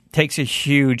 takes a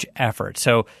huge effort.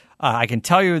 So I can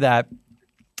tell you that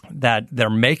they're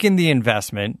making the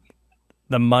investment,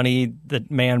 the money, the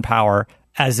manpower,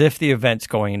 as if the event's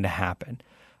going to happen.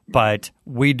 But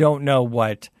we don't know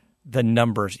what the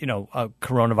numbers,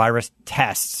 coronavirus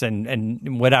tests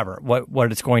and whatever,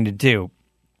 what it's going to do.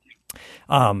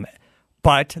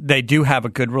 But they do have a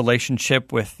good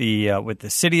relationship with the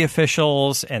city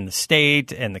officials and the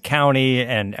state and the county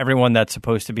and everyone that's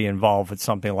supposed to be involved with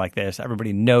something like this.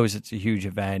 Everybody knows it's a huge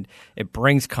event. It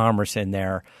brings commerce in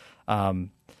there.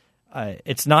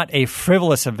 It's not a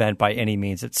frivolous event by any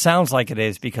means. It sounds like it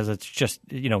is because it's just,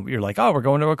 you're like, oh, we're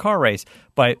going to a car race.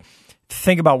 But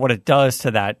think about what it does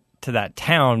to that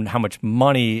town, how much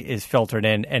money is filtered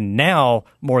in. And now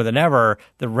more than ever,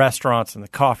 the restaurants and the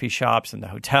coffee shops and the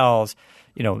hotels,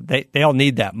 they all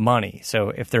need that money. So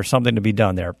if there's something to be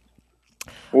done there.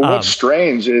 Well, what's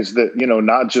strange is that,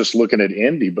 not just looking at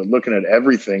Indy, but looking at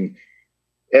everything,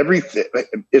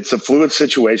 it's a fluid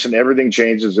situation. Everything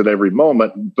changes at every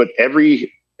moment, but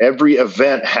every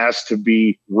event has to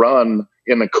be run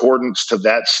in accordance to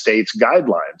that state's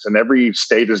guidelines. And every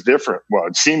state is different. Well,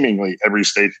 seemingly every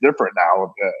state's different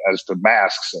now as to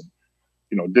masks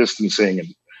and, distancing. And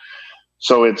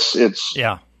so it's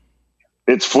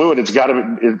fluid.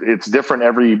 It's different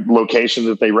every location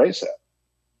that they race at.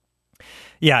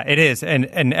 Yeah, it is.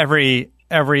 And every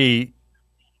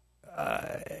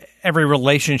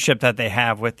relationship that they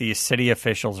have with these city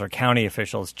officials or county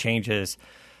officials changes,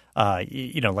 like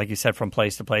you said, from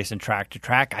place to place and track to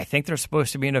track. I think there's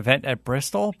supposed to be an event at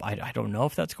Bristol. I don't know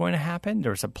if that's going to happen.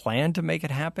 There's a plan to make it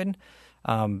happen.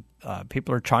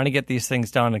 People are trying to get these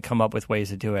things done and come up with ways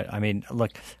to do it. I mean,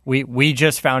 look, we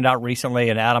just found out recently,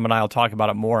 and Adam and I will talk about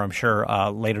it more, I'm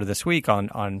sure, later this week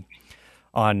on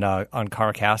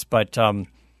CarCast, but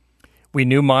we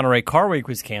knew Monterey Car Week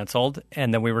was canceled,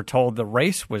 and then we were told the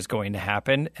race was going to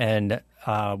happen, and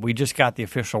we just got the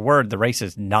official word the race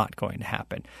is not going to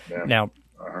happen. Yeah,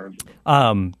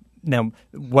 now,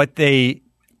 what they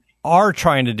are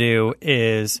trying to do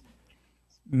is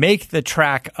make the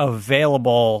track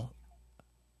available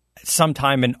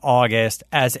sometime in August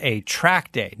as a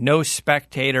track day. No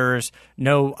spectators,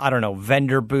 no,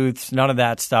 vendor booths, none of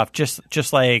that stuff.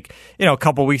 Just like, a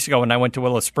couple of weeks ago when I went to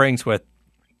Willow Springs with,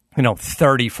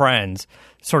 30 friends,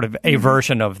 sort of a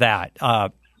version of that.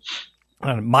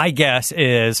 My guess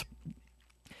is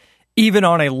even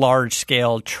on a large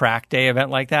scale track day event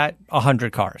like that,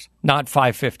 100 cars, not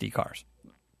 550 cars.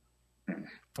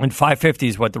 And 550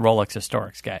 is what the Rolex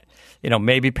Historics get.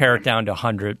 Maybe pare it down to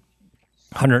 100.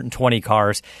 120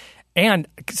 cars, and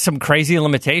some crazy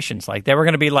limitations. Like they were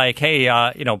going to be like, hey,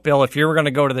 Bill, if you were going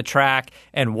to go to the track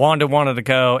and Wanda wanted to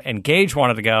go and Gage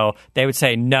wanted to go, they would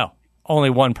say, no, only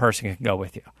one person can go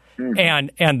with you. And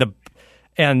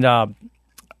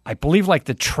I believe like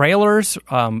the trailers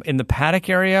in the paddock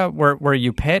area where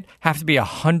you pit have to be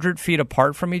 100 feet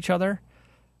apart from each other.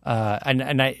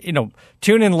 And I,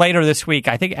 tune in later this week.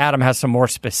 I think Adam has some more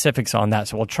specifics on that,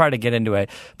 so we'll try to get into it.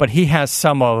 But he has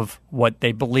some of what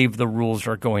they believe the rules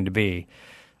are going to be.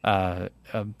 So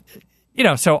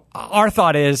our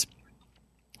thought is,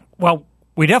 well,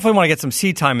 we definitely want to get some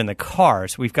seat time in the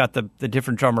cars. We've got the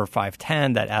different drummer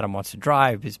 510 that Adam wants to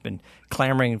drive. He's been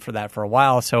clamoring for that for a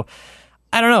while. So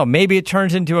I don't know. Maybe it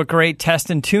turns into a great test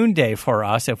and tune day for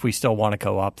us if we still want to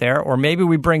go up there. Or maybe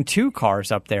we bring 2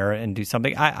 cars up there and do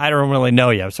something. I don't really know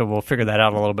yet, so we'll figure that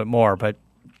out a little bit more. But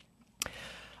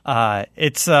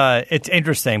it's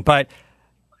interesting. But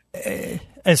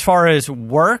as far as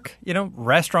work,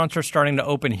 restaurants are starting to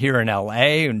open here in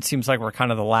L.A., and it seems like we're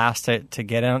kind of the last to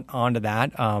get onto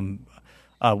that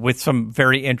with some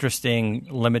very interesting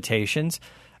limitations.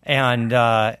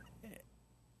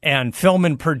 And film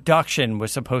and production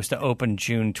was supposed to open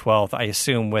June 12th, I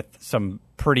assume, with some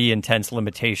pretty intense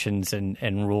limitations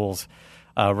and rules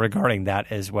regarding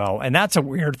that as well. And that's a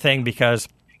weird thing because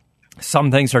some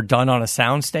things are done on a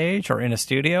soundstage or in a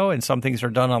studio, and some things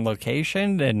are done on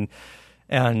location, and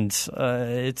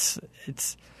it's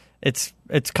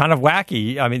kind of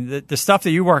wacky. I mean, the stuff that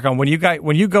you work on when you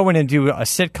go in and do a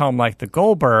sitcom like the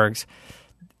Goldbergs,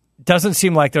 doesn't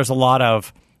seem like there's a lot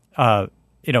of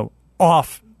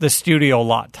off the studio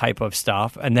lot type of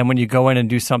stuff. And then when you go in and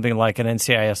do something like an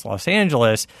NCIS Los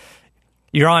Angeles,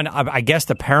 you're on, I guess,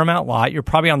 the Paramount lot. You're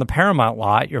probably on the Paramount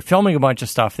lot. You're filming a bunch of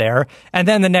stuff there. And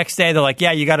then the next day they're like,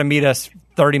 yeah, you got to meet us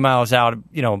 30 miles out,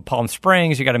 Palm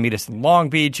Springs. You got to meet us in Long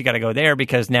Beach. You got to go there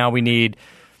because now we need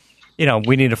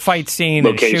a fight scene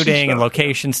location and shooting stuff, and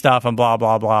location stuff and blah,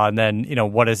 blah, blah. And then,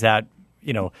 what is that?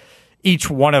 Each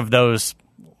one of those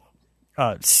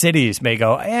cities may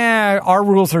go, our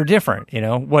rules are different.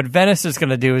 What Venice is going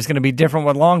to do is going to be different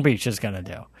what Long Beach is going to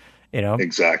do.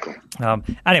 Exactly.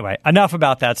 Anyway, enough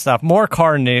about that stuff. More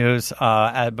car news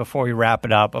before we wrap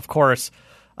it up. Of course,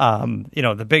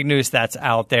 the big news that's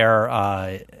out there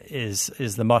is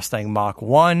the Mustang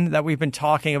Mach-1 that we've been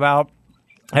talking about.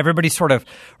 Everybody's sort of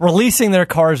releasing their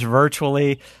cars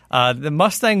virtually. The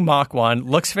Mustang Mach-1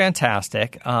 looks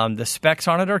fantastic. The specs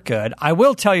on it are good. I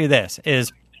will tell you this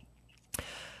is.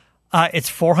 It's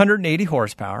 480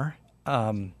 horsepower,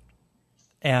 and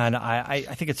I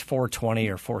think it's 420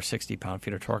 or 460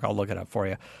 pound-feet of torque. I'll look it up for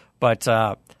you. But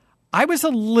I was a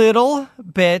little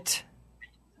bit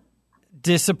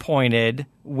disappointed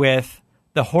with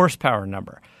the horsepower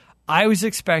number. I was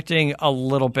expecting a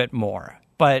little bit more.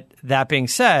 But that being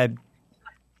said,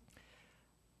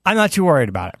 I'm not too worried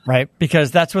about it, right? Because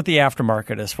that's what the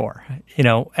aftermarket is for. You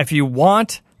know, if you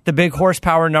want the big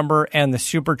horsepower number and the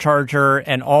supercharger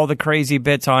and all the crazy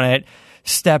bits on it,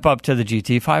 step up to the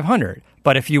GT500.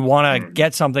 But if you want to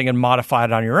get something and modify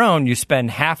it on your own, you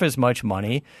spend half as much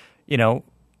money, you know,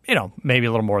 maybe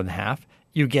a little more than half.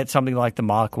 You get something like the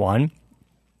Mach 1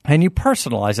 and you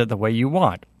personalize it the way you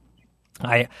want.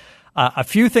 A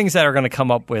few things that are going to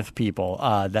come up with people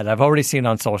that I've already seen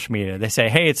on social media. They say,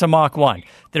 hey, it's a Mach 1.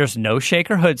 There's no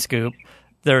shaker hood scoop.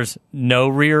 There's no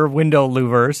rear window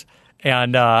louvers.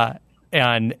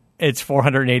 And it's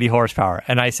 480 horsepower.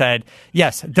 And I said,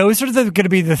 yes, those are going to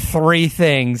be the three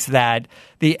things that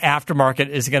the aftermarket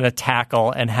is going to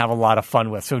tackle and have a lot of fun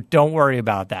with. So don't worry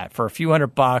about that. For a few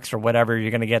 $100 or whatever,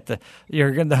 you're going to get the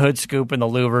hood scoop and the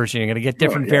louvers, and you're going to get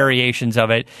different variations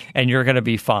of it, and you're going to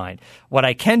be fine. What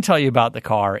I can tell you about the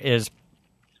car is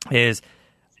the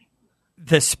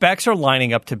specs are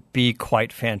lining up to be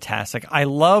quite fantastic. I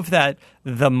love that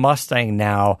the Mustang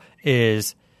now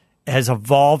has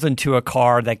evolved into a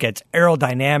car that gets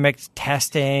aerodynamic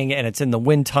testing, and it's in the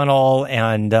wind tunnel,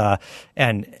 and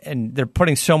they're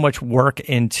putting so much work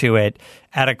into it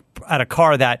at a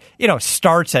car that, you know,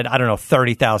 starts at, I don't know,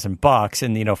 $30,000,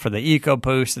 and, you know, for the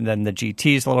EcoBoost, and then the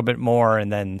GT's a little bit more,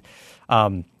 and then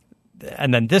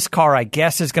this car, I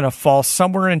guess, is going to fall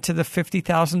somewhere into the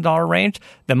 $50,000 range.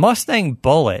 The Mustang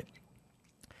Bullitt,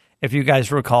 if you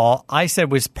guys recall, I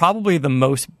said was probably the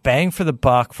most bang for the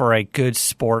buck for a good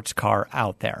sports car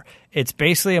out there. It's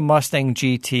basically a Mustang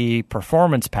GT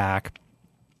performance pack,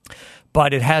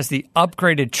 but it has the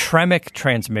upgraded Tremec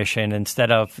transmission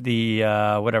instead of the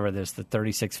whatever it is, the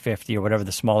 3650 or whatever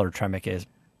the smaller Tremec is,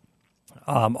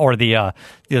 or the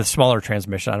smaller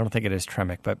transmission. I don't think it is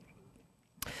Tremec, but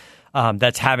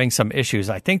that's having some issues.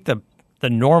 I think the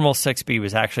normal 6-speed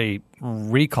was actually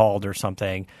recalled or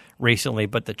something recently,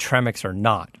 but the Tremecs are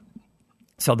not.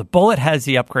 So the Bullitt has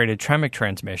the upgraded Tremec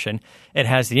transmission. It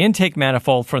has the intake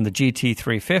manifold from the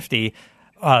GT350,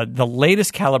 the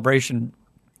latest calibration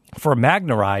for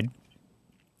MagneRide,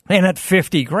 and at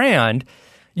 $50,000,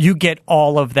 you get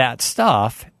all of that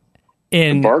stuff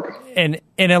in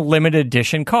a limited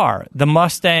edition car. The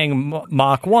Mustang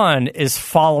Mach 1 is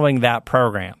following that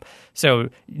program. So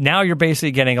now you're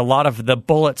basically getting a lot of the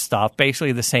Bullitt stuff,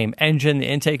 basically the same engine, the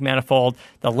intake manifold,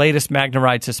 the latest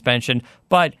MagneRide suspension,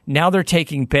 but now they're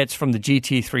taking bits from the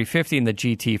GT350 and the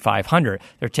GT500.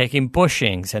 They're taking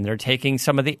bushings, and they're taking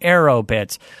some of the aero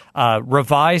bits,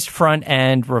 revised front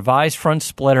end, revised front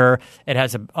splitter. It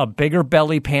has a bigger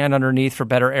belly pan underneath for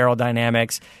better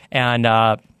aerodynamics,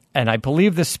 and I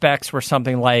believe the specs were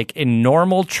something like, in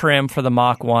normal trim for the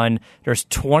Mach 1, there's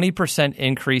 20%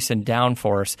 increase in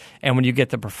downforce. And when you get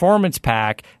the performance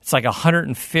pack, it's like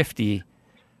 150%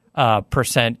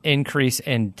 increase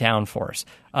in downforce.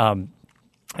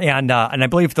 And I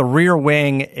believe the rear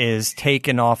wing is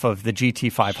taken off of the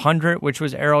GT500, which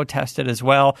was aero tested as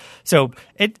well. So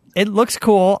it looks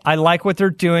cool. I like what they're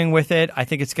doing with it. I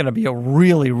think it's going to be a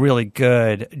really, really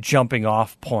good jumping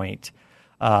off point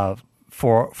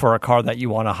for a car that you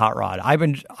want to hot rod.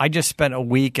 I just spent a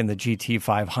week in the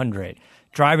GT500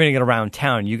 driving it around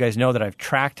town. You guys know that I've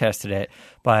track tested it,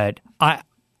 but I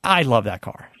love that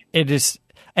car. It is,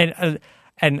 and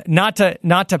not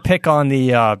to pick on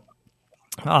the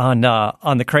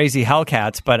on the crazy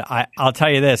Hellcats, but I'll tell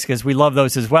you this, because we love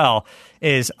those as well.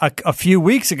 Is a few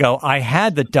weeks ago I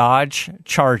had the Dodge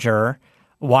Charger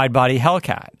wide body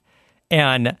Hellcat,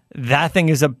 and that thing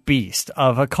is a beast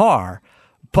of a car,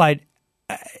 but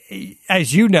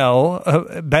as you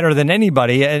know better than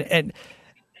anybody, and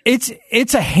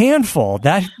it's a handful.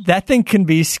 That thing can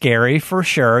be scary for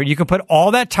sure. You can put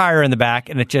all that tire in the back,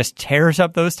 and it just tears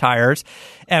up those tires.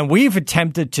 And we've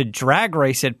attempted to drag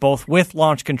race it both with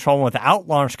launch control and without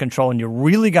launch control, and you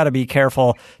really got to be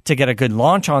careful to get a good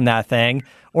launch on that thing.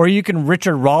 Or you can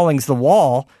Richard Rawlings the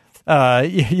wall.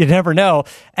 You never know.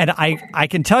 And I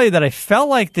can tell you that I felt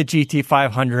like the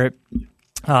GT500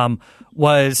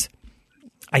 was,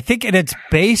 I think in its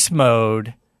base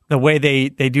mode, the way they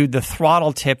do the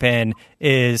throttle tip in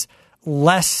is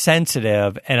less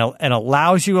sensitive and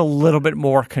allows you a little bit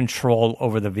more control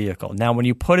over the vehicle. Now, when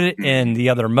you put it in the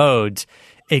other modes,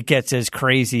 it gets as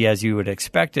crazy as you would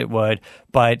expect it would,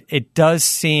 but it does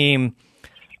seem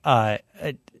a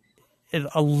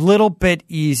little bit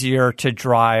easier to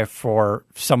drive for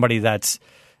somebody that's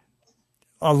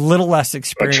a little less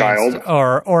experienced, a child,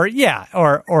 or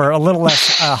a little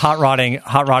less hot rodding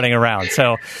around.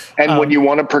 So, and when you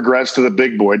want to progress to the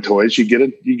big boy toys, you get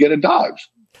a Dodge.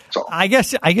 So I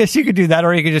guess you could do that,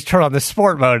 or you could just turn on the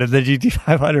sport mode of the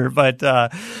GT500.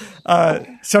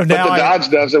 So now the Dodge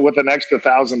does it with an extra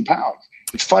 1,000 pounds.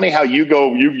 It's funny how you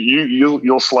go.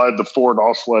 You'll slide the Ford.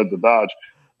 I'll slide the Dodge.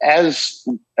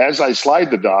 As I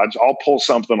slide the Dodge, I'll pull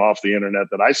something off the internet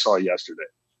that I saw yesterday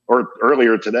or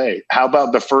earlier today. How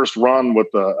about the first run with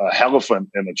the elephant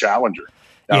and the Challenger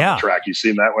down the track? You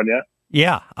seen that one yet?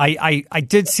 Yeah, I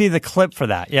did see the clip for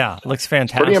that. Yeah, it looks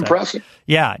fantastic. Pretty impressive.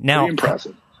 Yeah, now pretty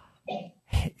impressive.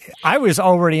 I was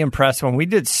already impressed when we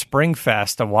did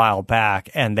Springfest a while back,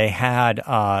 and they had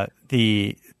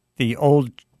the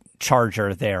old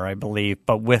Charger there, I believe,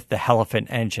 but with the Elephant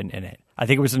engine in it. I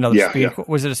think it was another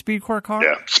Was it a Speed Core car?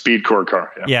 Yeah, Speed Core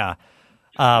car. Yeah.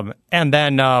 And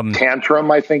then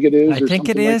Tantrum, I think it is. I think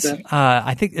it is. Like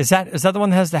I think is that the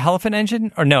one that has the Elephant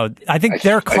engine? Or no? I think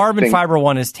their carbon fiber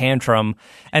one is Tantrum,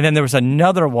 and then there was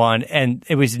another one, and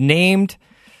it was named.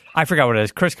 I forgot what it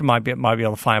is. Chris might be able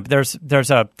to find it. But there's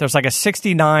like a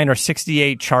 69 or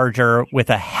 68 Charger with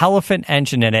a Elephant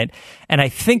engine in it, and I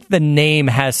think the name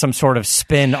has some sort of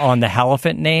spin on the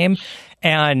Elephant name.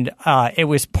 And it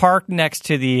was parked next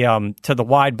to the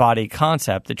wide body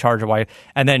concept, the Charger wide,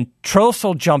 and then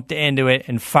Trossel jumped into it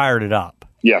and fired it up.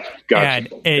 Yeah,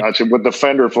 gotcha. With the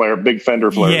fender flare, big fender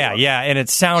flare. Yeah, and it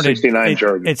sounded 69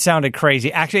 Charger. It sounded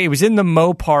crazy. Actually, it was in the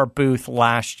Mopar booth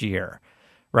last year,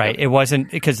 right? It wasn't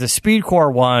because the Speed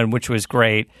Core one, which was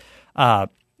great.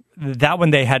 That one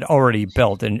they had already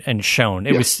built and shown.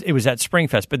 It was at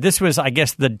Springfest, but this was, I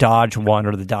guess, the Dodge one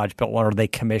or the Dodge built one, or they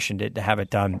commissioned it to have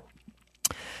it done.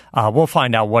 We'll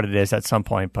find out what it is at some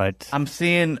point, but I'm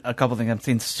seeing a couple things. I'm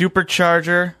seeing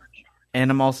Supercharger,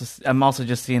 and I'm also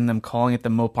just seeing them calling it the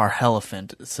Mopar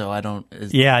Elephant. So I don't.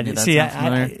 I don't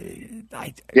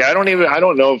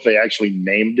know if they actually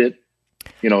named it.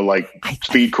 Like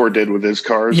Speed Core did with his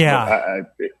cars. Yeah,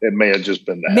 it may have just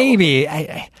been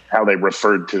how they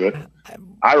referred to it.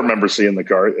 I remember seeing the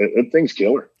car. It thing's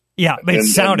killer. Yeah, but it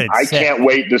sounded I sick. Can't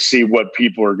wait to see what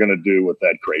people are going to do with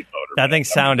that crate motor. That thing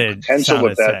sounded the potential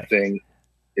with that sick. Thing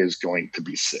is going to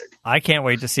be sick. I can't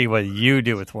wait to see what you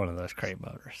do with one of those crate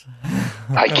motors.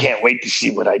 I can't wait to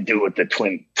see what I do with the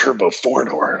twin turbo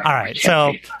 4-door. All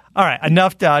right,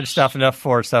 enough Dodge stuff, enough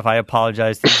Ford stuff. I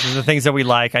apologize. These are the things that we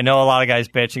like. I know a lot of guys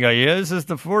bitch and go, "Yeah, this is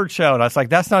the Ford show," and I was like,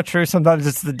 "That's not true. Sometimes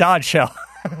it's the Dodge show."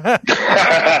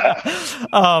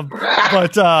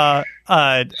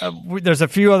 There's a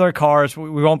few other cars.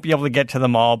 We won't be able to get to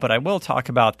them all, but I will talk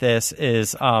about this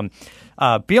is BMW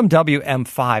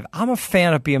M5. I'm a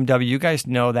fan of BMW. You guys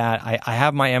know that. I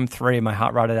have my M3, my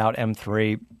hot rodded out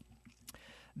M3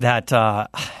 that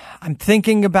I'm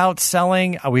thinking about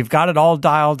selling. We've got it all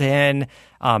dialed in.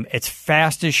 It's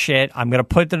fast as shit. I'm going to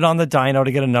put it on the dyno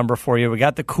to get a number for you. We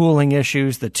got the cooling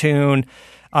issues, the tune.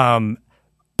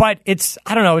 But it's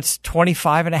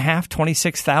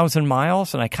 26,000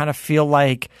 miles. And I kind of feel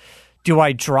like, do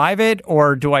I drive it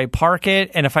or do I park it?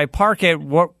 And if I park it,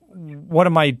 what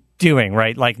am I doing,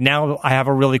 right? Like now I have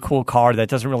a really cool car that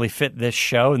doesn't really fit this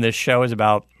show. And this show is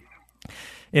about,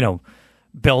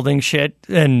 building shit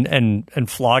and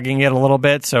flogging it a little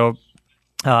bit. So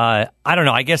I don't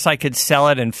know. I guess I could sell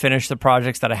it and finish the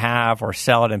projects that I have, or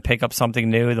sell it and pick up something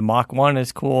new. The Mach 1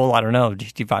 is cool. I don't know,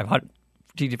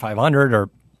 GT500 or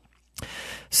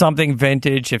something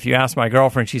vintage. If you ask my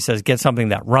girlfriend, she says, get something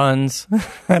that runs.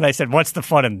 And I said, what's the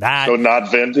fun in that? So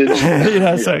not vintage?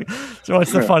 So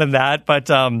what's the fun in that? But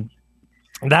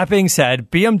that being said,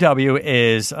 BMW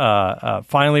is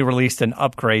finally released an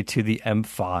upgrade to the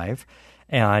M5.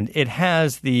 And it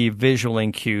has the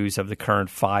visual cues of the current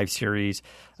 5 Series.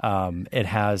 It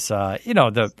has,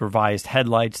 the revised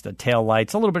headlights, the tail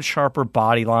lights, a little bit sharper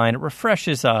body line. It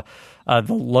refreshes the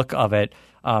look of it.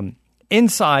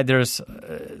 Inside, there's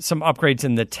some upgrades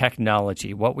in the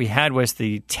technology. What we had was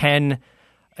the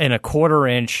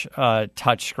 10.25-inch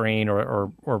touchscreen,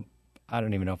 or I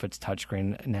don't even know if it's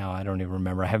touchscreen now. I don't even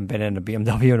remember. I haven't been in a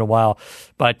BMW in a while.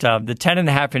 But the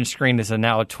 10.5-inch screen is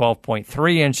now a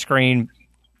 12.3-inch screen.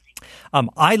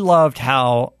 I loved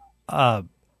how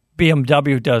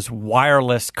BMW does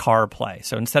wireless CarPlay.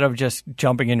 So instead of just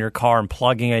jumping in your car and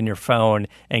plugging in your phone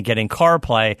and getting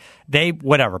CarPlay, they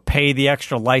pay the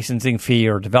extra licensing fee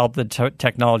or develop the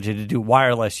technology to do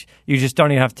wireless. You just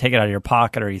don't even have to take it out of your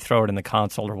pocket, or you throw it in the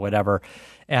console or whatever.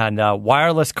 And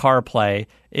wireless CarPlay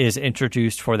is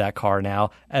introduced for that car now,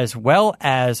 as well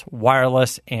as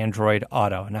wireless Android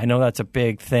Auto. And I know that's a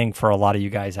big thing for a lot of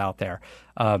you guys out there.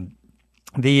 On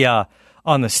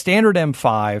the standard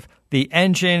M5, the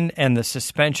engine and the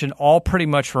suspension all pretty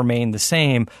much remain the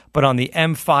same, but on the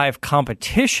M5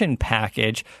 competition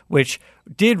package, which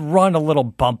did run a little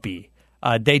bumpy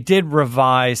They did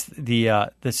revise the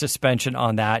suspension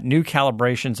on that, new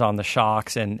calibrations on the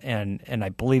shocks, and I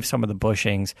believe some of the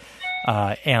bushings,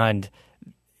 and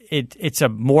it's a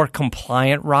more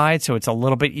compliant ride, so it's a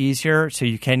little bit easier. So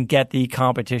you can get the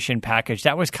competition package.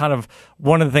 That was kind of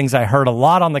one of the things I heard a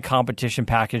lot on the competition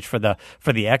package for the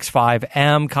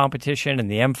X5M competition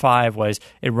and the M5 was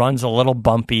it runs a little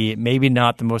bumpy, maybe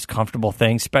not the most comfortable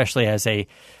thing, especially as a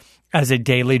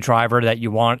daily driver that you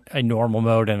want a normal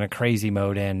mode and a crazy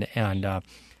mode in. And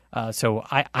so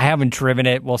I haven't driven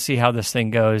it. We'll see how this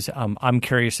thing goes. I'm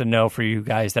curious to know for you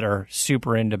guys that are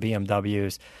super into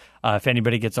BMWs, if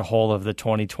anybody gets a hold of the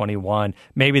 2021,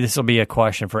 maybe this will be a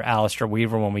question for Alistair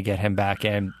Weaver when we get him back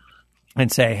in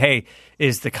and say, hey,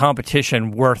 is the competition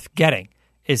worth getting?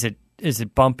 Is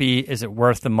it bumpy? Is it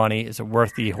worth the money? Is it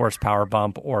worth the horsepower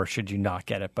bump, or should you not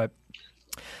get it? But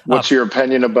what's your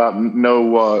opinion about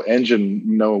no engine,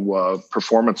 no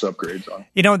performance upgrades on?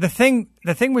 The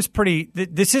thing was pretty.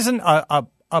 This isn't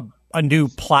a new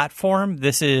platform.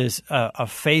 This is a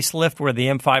facelift where the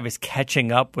M5 is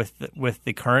catching up with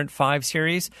the current 5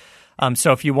 Series.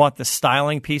 So if you want the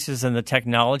styling pieces and the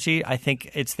technology, I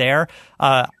think it's there.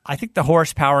 I think the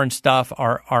horsepower and stuff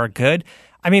are good.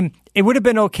 I mean, it would have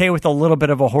been okay with a little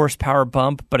bit of a horsepower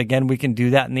bump, but again, we can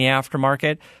do that in the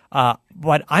aftermarket.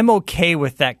 But I'm okay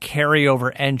with that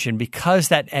carryover engine because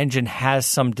that engine has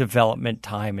some development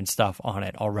time and stuff on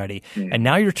it already. And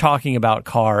now you're talking about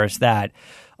cars that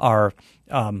are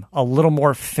a little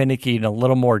more finicky and a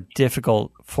little more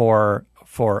difficult for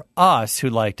us who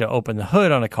like to open the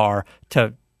hood on a car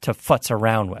to futz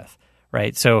around with,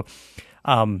 right? So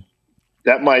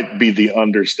that might be the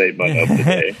understatement of the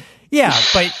day. Yeah,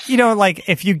 but like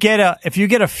if you get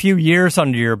a few years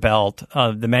under your belt,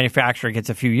 the manufacturer gets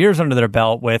a few years under their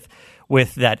belt with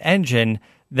that engine,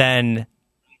 then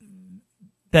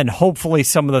hopefully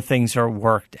some of the things are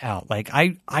worked out. Like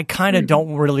I kind of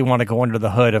don't really want to go under the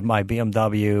hood of my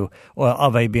BMW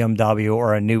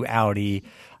or a new Audi,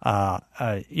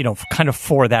 kind of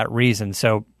for that reason.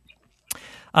 So,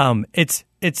 it's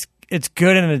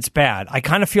good and it's bad. I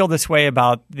kind of feel this way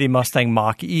about the Mustang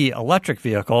Mach-E electric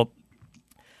vehicle.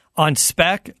 On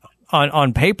spec,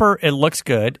 on paper, it looks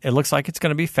good. It looks like it's going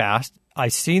to be fast.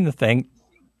 I've seen the thing.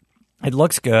 It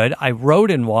looks good. I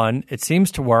rode in one. It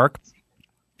seems to work.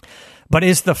 But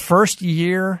is the first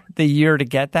year the year to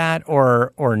get that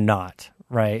or not,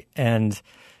 right? And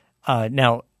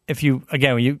now, if you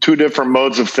again, when you two different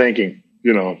modes of thinking,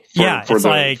 hey, you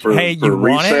want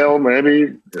resale,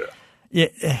 maybe. Yeah.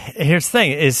 Here's the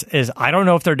thing: is I don't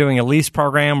know if they're doing a lease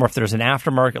program or if there's an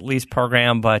aftermarket lease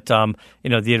program, but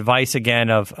the advice again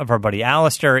of our buddy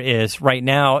Alistair is right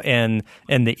now in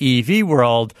the EV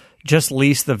world, just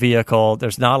lease the vehicle.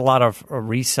 There's not a lot of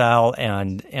resale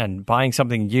and buying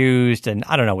something used, and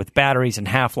I don't know, with batteries and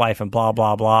half-life and blah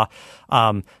blah blah.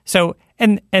 So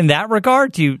in that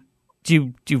regard, do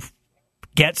you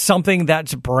get something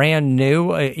that's brand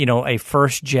new, a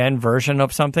first gen version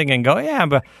of something, and go, yeah,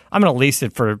 but I'm going to lease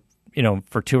it for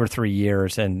 2 or 3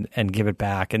 years and give it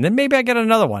back, and then maybe I get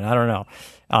another one. I don't know,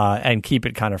 and keep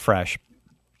it kind of fresh.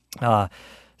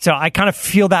 So I kind of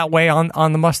feel that way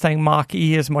on the Mustang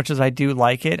Mach-E as much as I do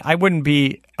like it. I wouldn't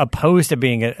be opposed to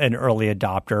being an early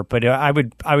adopter, but I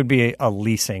would be a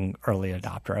leasing early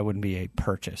adopter. I wouldn't be a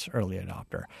purchase early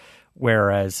adopter.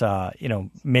 Whereas,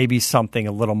 maybe something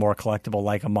a little more collectible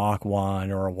like a Mach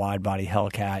 1 or a wide-body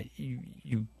Hellcat,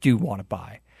 you do want to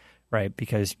buy, right?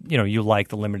 Because, you like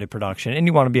the limited production and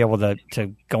you want to be able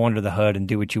to go under the hood and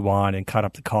do what you want and cut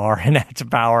up the car and add some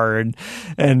power and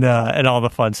all the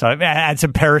fun stuff. Add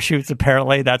some parachutes,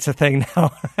 apparently. That's a thing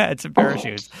now. Add some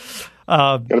parachutes.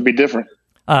 Got to be different.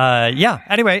 Yeah.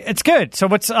 Anyway, it's good. So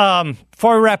what's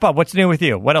before we wrap up, what's new with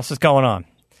you? What else is going on?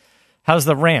 How's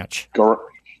the ranch?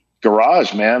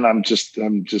 Garage, man. I'm just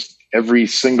every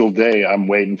single day I'm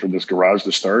waiting for this garage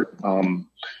to start.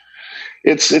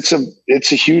 It's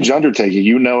a huge undertaking.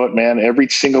 You know it, man. Every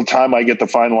single time I get the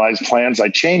finalized plans, I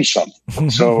change something.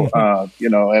 So,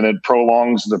 and it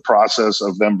prolongs the process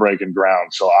of them breaking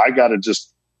ground. So I got to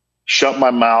just shut my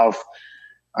mouth.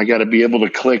 I got to be able to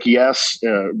click yes,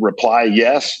 reply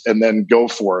yes, and then go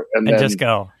for it. And then just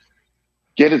go.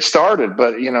 Get it started.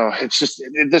 But, it's just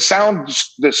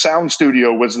the sound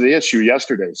studio was the issue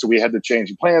yesterday. So we had to change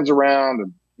the plans around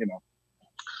and,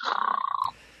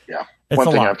 yeah. It's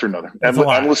one thing after another.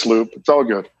 Endless loop. It's all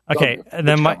good. Okay. All good. And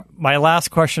then my last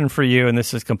question for you, and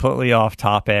this is completely off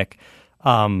topic.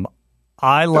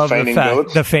 I love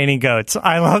the fainting goats.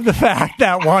 I love the fact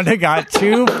that Wanda got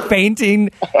 2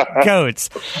 fainting goats.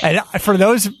 And for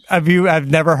those of you who have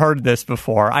never heard this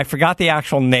before, I forgot the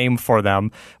actual name for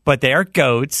them, but they are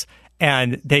goats,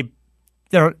 and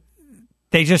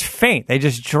They just faint. They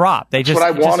just drop. That's what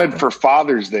I wanted for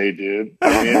Father's Day, dude.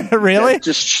 I mean, really?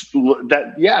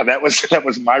 That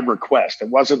was my request. It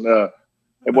wasn't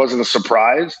a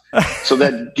surprise. So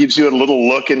that gives you a little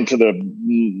look into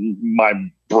my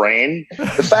brain.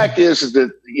 The fact is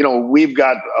that, we've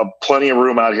got plenty of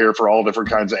room out here for all different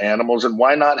kinds of animals, and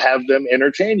why not have them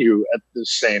entertain you at the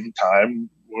same time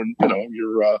when,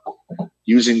 you're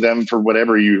using them for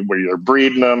whatever where you're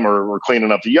breeding them or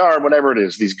cleaning up the yard, whatever it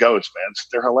is. These goats, man,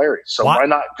 they're hilarious. So why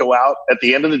not go out at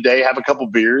the end of the day, have a couple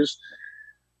beers,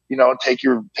 take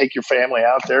your family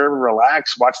out there,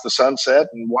 relax, watch the sunset,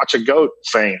 and watch a goat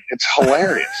faint. It's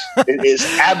hilarious. It is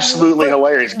absolutely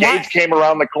hilarious. Gage came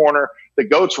around the corner, the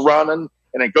goat's running,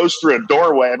 and it goes through a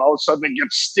doorway, and all of a sudden it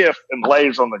gets stiff and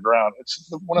lays on the ground.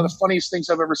 It's one of the funniest things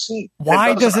I've ever seen.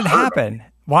 Why does it happen?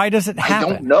 Why does it happen?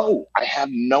 I don't know. I have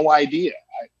no idea.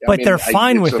 But they're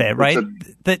fine with it, right?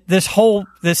 This whole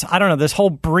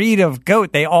breed of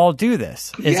goat, they all do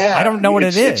this. I don't know what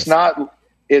it is. It's not.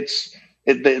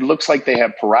 It looks like they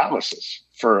have paralysis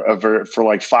for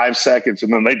like 5 seconds,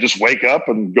 and then they just wake up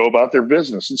and go about their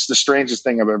business. It's the strangest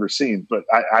thing I've ever seen. But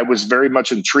I was very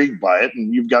much intrigued by it,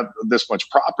 and you've got this much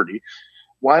property.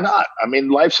 Why not? I mean,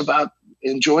 life's about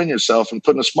enjoying yourself and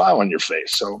putting a smile on your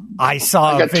face. So I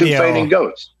got two fainting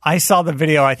goats. I saw the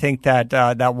video. I think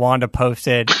that Wanda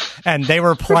posted, and they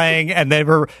were playing, and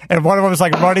one of them was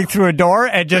like running through a door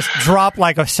and just dropped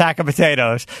like a sack of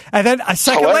potatoes. And then a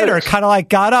second later, it kind of like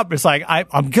got up. It's like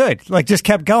I'm good. Like just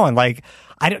kept going. Like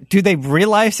do they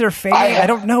realize they're fainting? I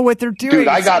don't know what they're doing. Dude,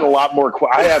 I got a lot more.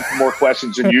 I have more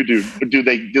questions than you do.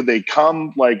 Do they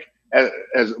come like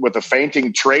as with a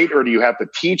fainting trait, or do you have to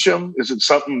teach them? Is it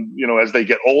something, as they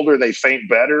get older, they faint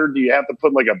better? Do you have to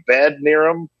put like a bed near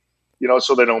them,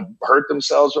 so they don't hurt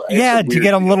themselves? Yeah. Do you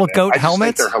get them little goat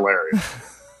helmets? I just think they're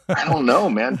hilarious. I don't know,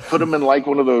 man. Put them in like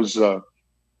one of those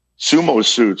sumo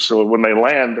suits. So when they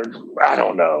land, I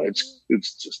don't know. It's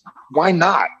just, why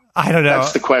not? I don't know.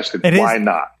 That's the question. Why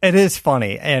not? It is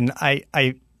funny. And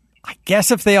I guess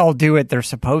if they all do it, they're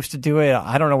supposed to do it.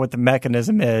 I don't know what the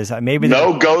mechanism is. Maybe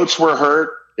no goats were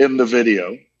hurt in the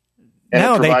video. And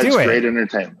no, it provides they do great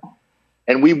entertainment.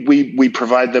 And we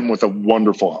provide them with a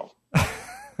wonderful home.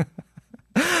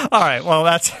 All right, well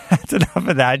that's enough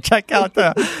of that. Check out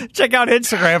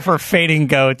Instagram for fading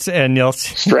goats, and you'll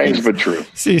strange but true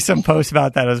see some posts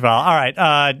about that as well. All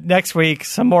right, next week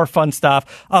some more fun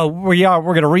stuff. We're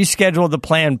going to reschedule the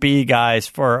Plan B guys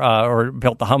for or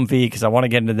built the Humvee, because I want to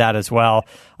get into that as well.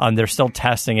 They're still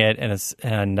testing it,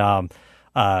 and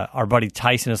our buddy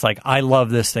Tyson is like, I love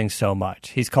this thing so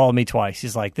much. He's called me twice.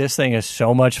 He's like, this thing is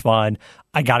so much fun.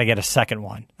 I got to get a second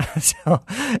one.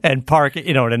 And Park,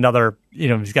 in another,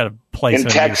 he's got a place in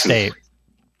a new state.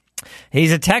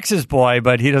 He's a Texas boy,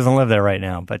 but he doesn't live there right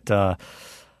now. But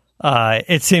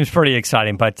it seems pretty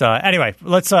exciting. But anyway,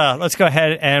 let's go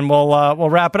ahead and we'll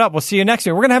wrap it up. We'll see you next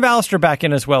week. We're gonna have Alistair back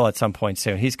in as well at some point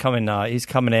soon. He's coming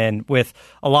in with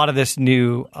a lot of this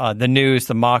new the news,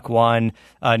 the Mach 1,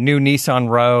 new Nissan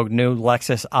Rogue, new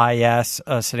Lexus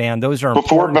IS sedan. Those are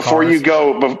before you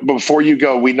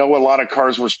go. We know a lot of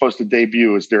cars were supposed to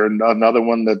debut. Is there another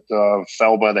one that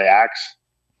fell by the axe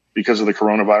because of the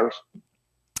coronavirus?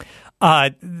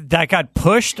 That got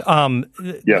pushed.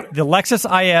 The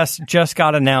Lexus IS just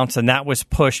got announced, and that was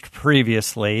pushed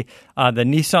previously. The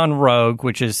Nissan Rogue,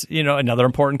 which is, another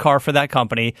important car for that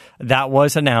company, that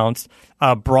was announced.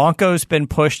 Bronco's been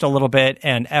pushed a little bit,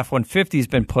 and F-150's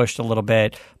been pushed a little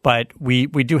bit, but we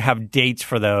do have dates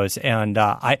for those. And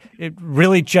it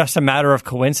really just a matter of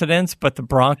coincidence, but the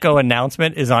Bronco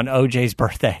announcement is on OJ's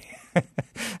birthday.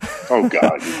 Oh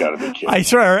God, you gotta be kidding! I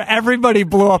swear, everybody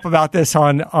blew up about this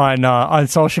on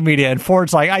social media, and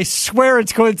Ford's like, I swear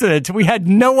it's coincidence. We had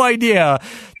no idea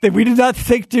that we did not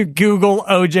think to Google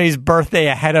OJ's birthday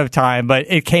ahead of time, but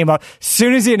it came up as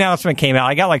soon as the announcement came out.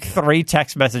 I got like 3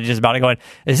 text messages about it going,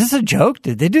 is this a joke?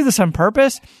 Did they do this on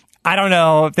purpose? I don't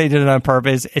know if they did it on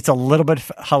purpose. It's a little bit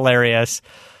hilarious.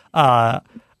 I'm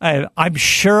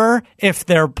sure if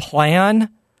their plan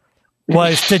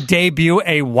was to debut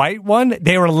a white one,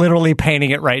 they were literally painting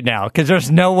it right now, because there's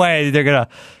no way they're going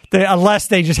to, unless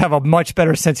they just have a much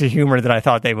better sense of humor than I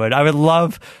thought they would. I would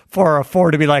love for a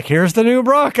Ford to be like, here's the new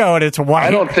Bronco, and it's white.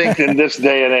 I don't think in this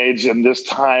day and age and this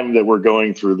time that we're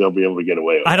going through, they'll be able to get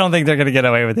away with it. I don't think they're going to get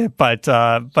away with it, but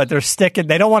they're sticking.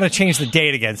 They don't want to change the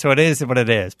date again, so it is what it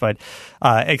is. But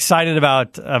excited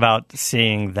about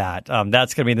seeing that.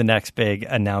 That's going to be the next big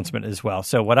announcement as well.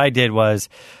 So what I did was,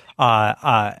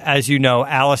 as you know,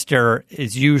 Alistair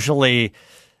is usually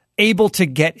able to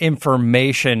get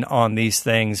information on these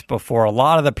things before a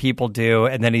lot of the people do,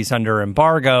 and then he's under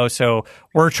embargo. So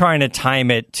we're trying to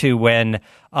time it to when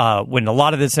a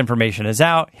lot of this information is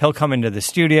out, he'll come into the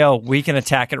studio. We can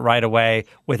attack it right away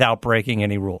without breaking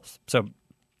any rules. So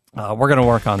we're going to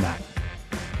work on that.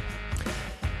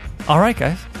 All right,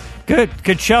 guys.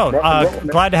 Good show.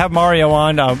 Glad to have Mario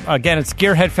on. Again, it's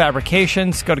Gearhead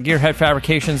Fabrications. Go to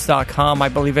gearheadfabrications.com, I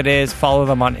believe it is. Follow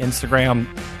them on Instagram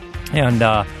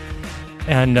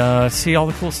and see all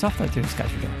the cool stuff that these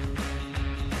guys are doing.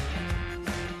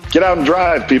 Get out and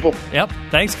drive, people. Yep.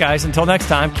 Thanks, guys. Until next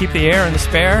time, keep the air and the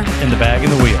spare in the bag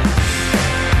and the wheel.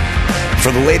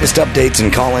 For the latest updates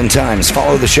and call-in times,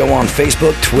 follow the show on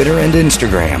Facebook, Twitter, and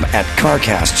Instagram at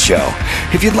CarCast Show.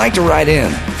 If you'd like to write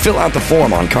in, fill out the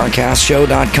form on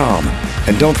CarCastShow.com.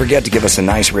 And don't forget to give us a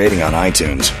nice rating on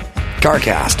iTunes.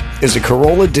 CarCast is a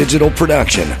Corolla Digital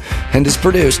production and is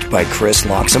produced by Chris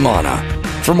Loxamana.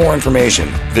 For more information,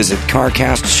 visit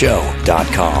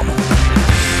CarCastShow.com.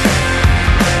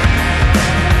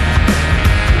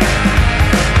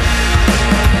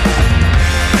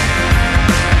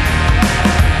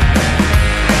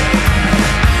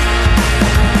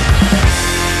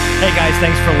 Hey guys,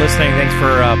 thanks for listening. Thanks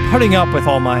for putting up with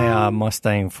all my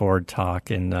Mustang Ford talk,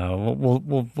 and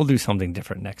we'll do something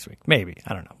different next week. Maybe,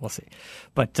 I don't know. We'll see.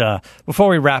 But before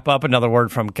we wrap up, another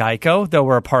word from Geico. Though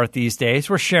we're apart these days,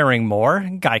 we're sharing more.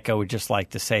 Geico would just like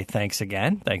to say thanks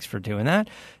again. Thanks for doing that.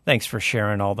 Thanks for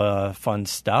sharing all the fun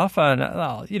stuff.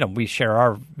 And we share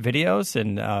our videos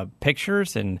and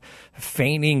pictures and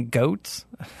fainting goats.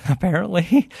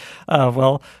 Apparently,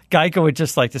 Geico would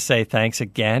just like to say thanks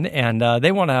again, and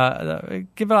they want to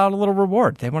give out a little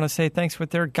reward. They want to say thanks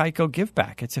with their Geico Give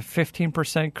Back. It's a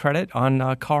 15% credit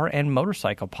on car and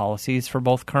motorcycle policies for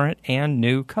both current and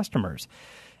new customers.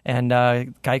 And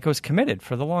Geico's committed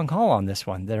for the long haul on this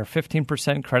one. Their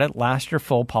 15% credit lasts your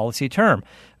full policy term.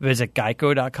 Visit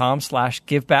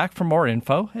geico.com/giveback for more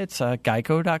info. It's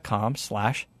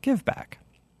geico.com/giveback.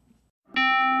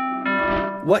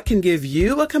 What can give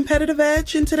you a competitive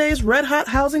edge in today's red-hot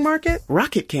housing market?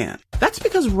 Rocket can. That's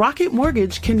because Rocket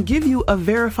Mortgage can give you a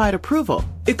verified approval.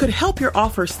 It could help your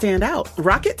offer stand out.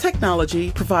 Rocket Technology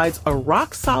provides a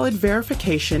rock-solid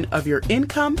verification of your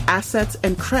income, assets,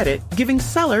 and credit, giving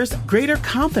sellers greater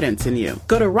confidence in you.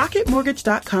 Go to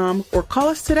rocketmortgage.com or call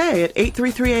us today at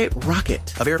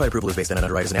 8338-ROCKET. A verified approval is based on an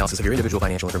underwriter's analysis of your individual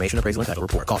financial information, appraisal, and title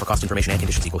report. Call for cost information and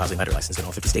conditions. Equal housing lender licensed in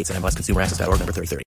all 50 states and MLS Consumer Access.org number 3030.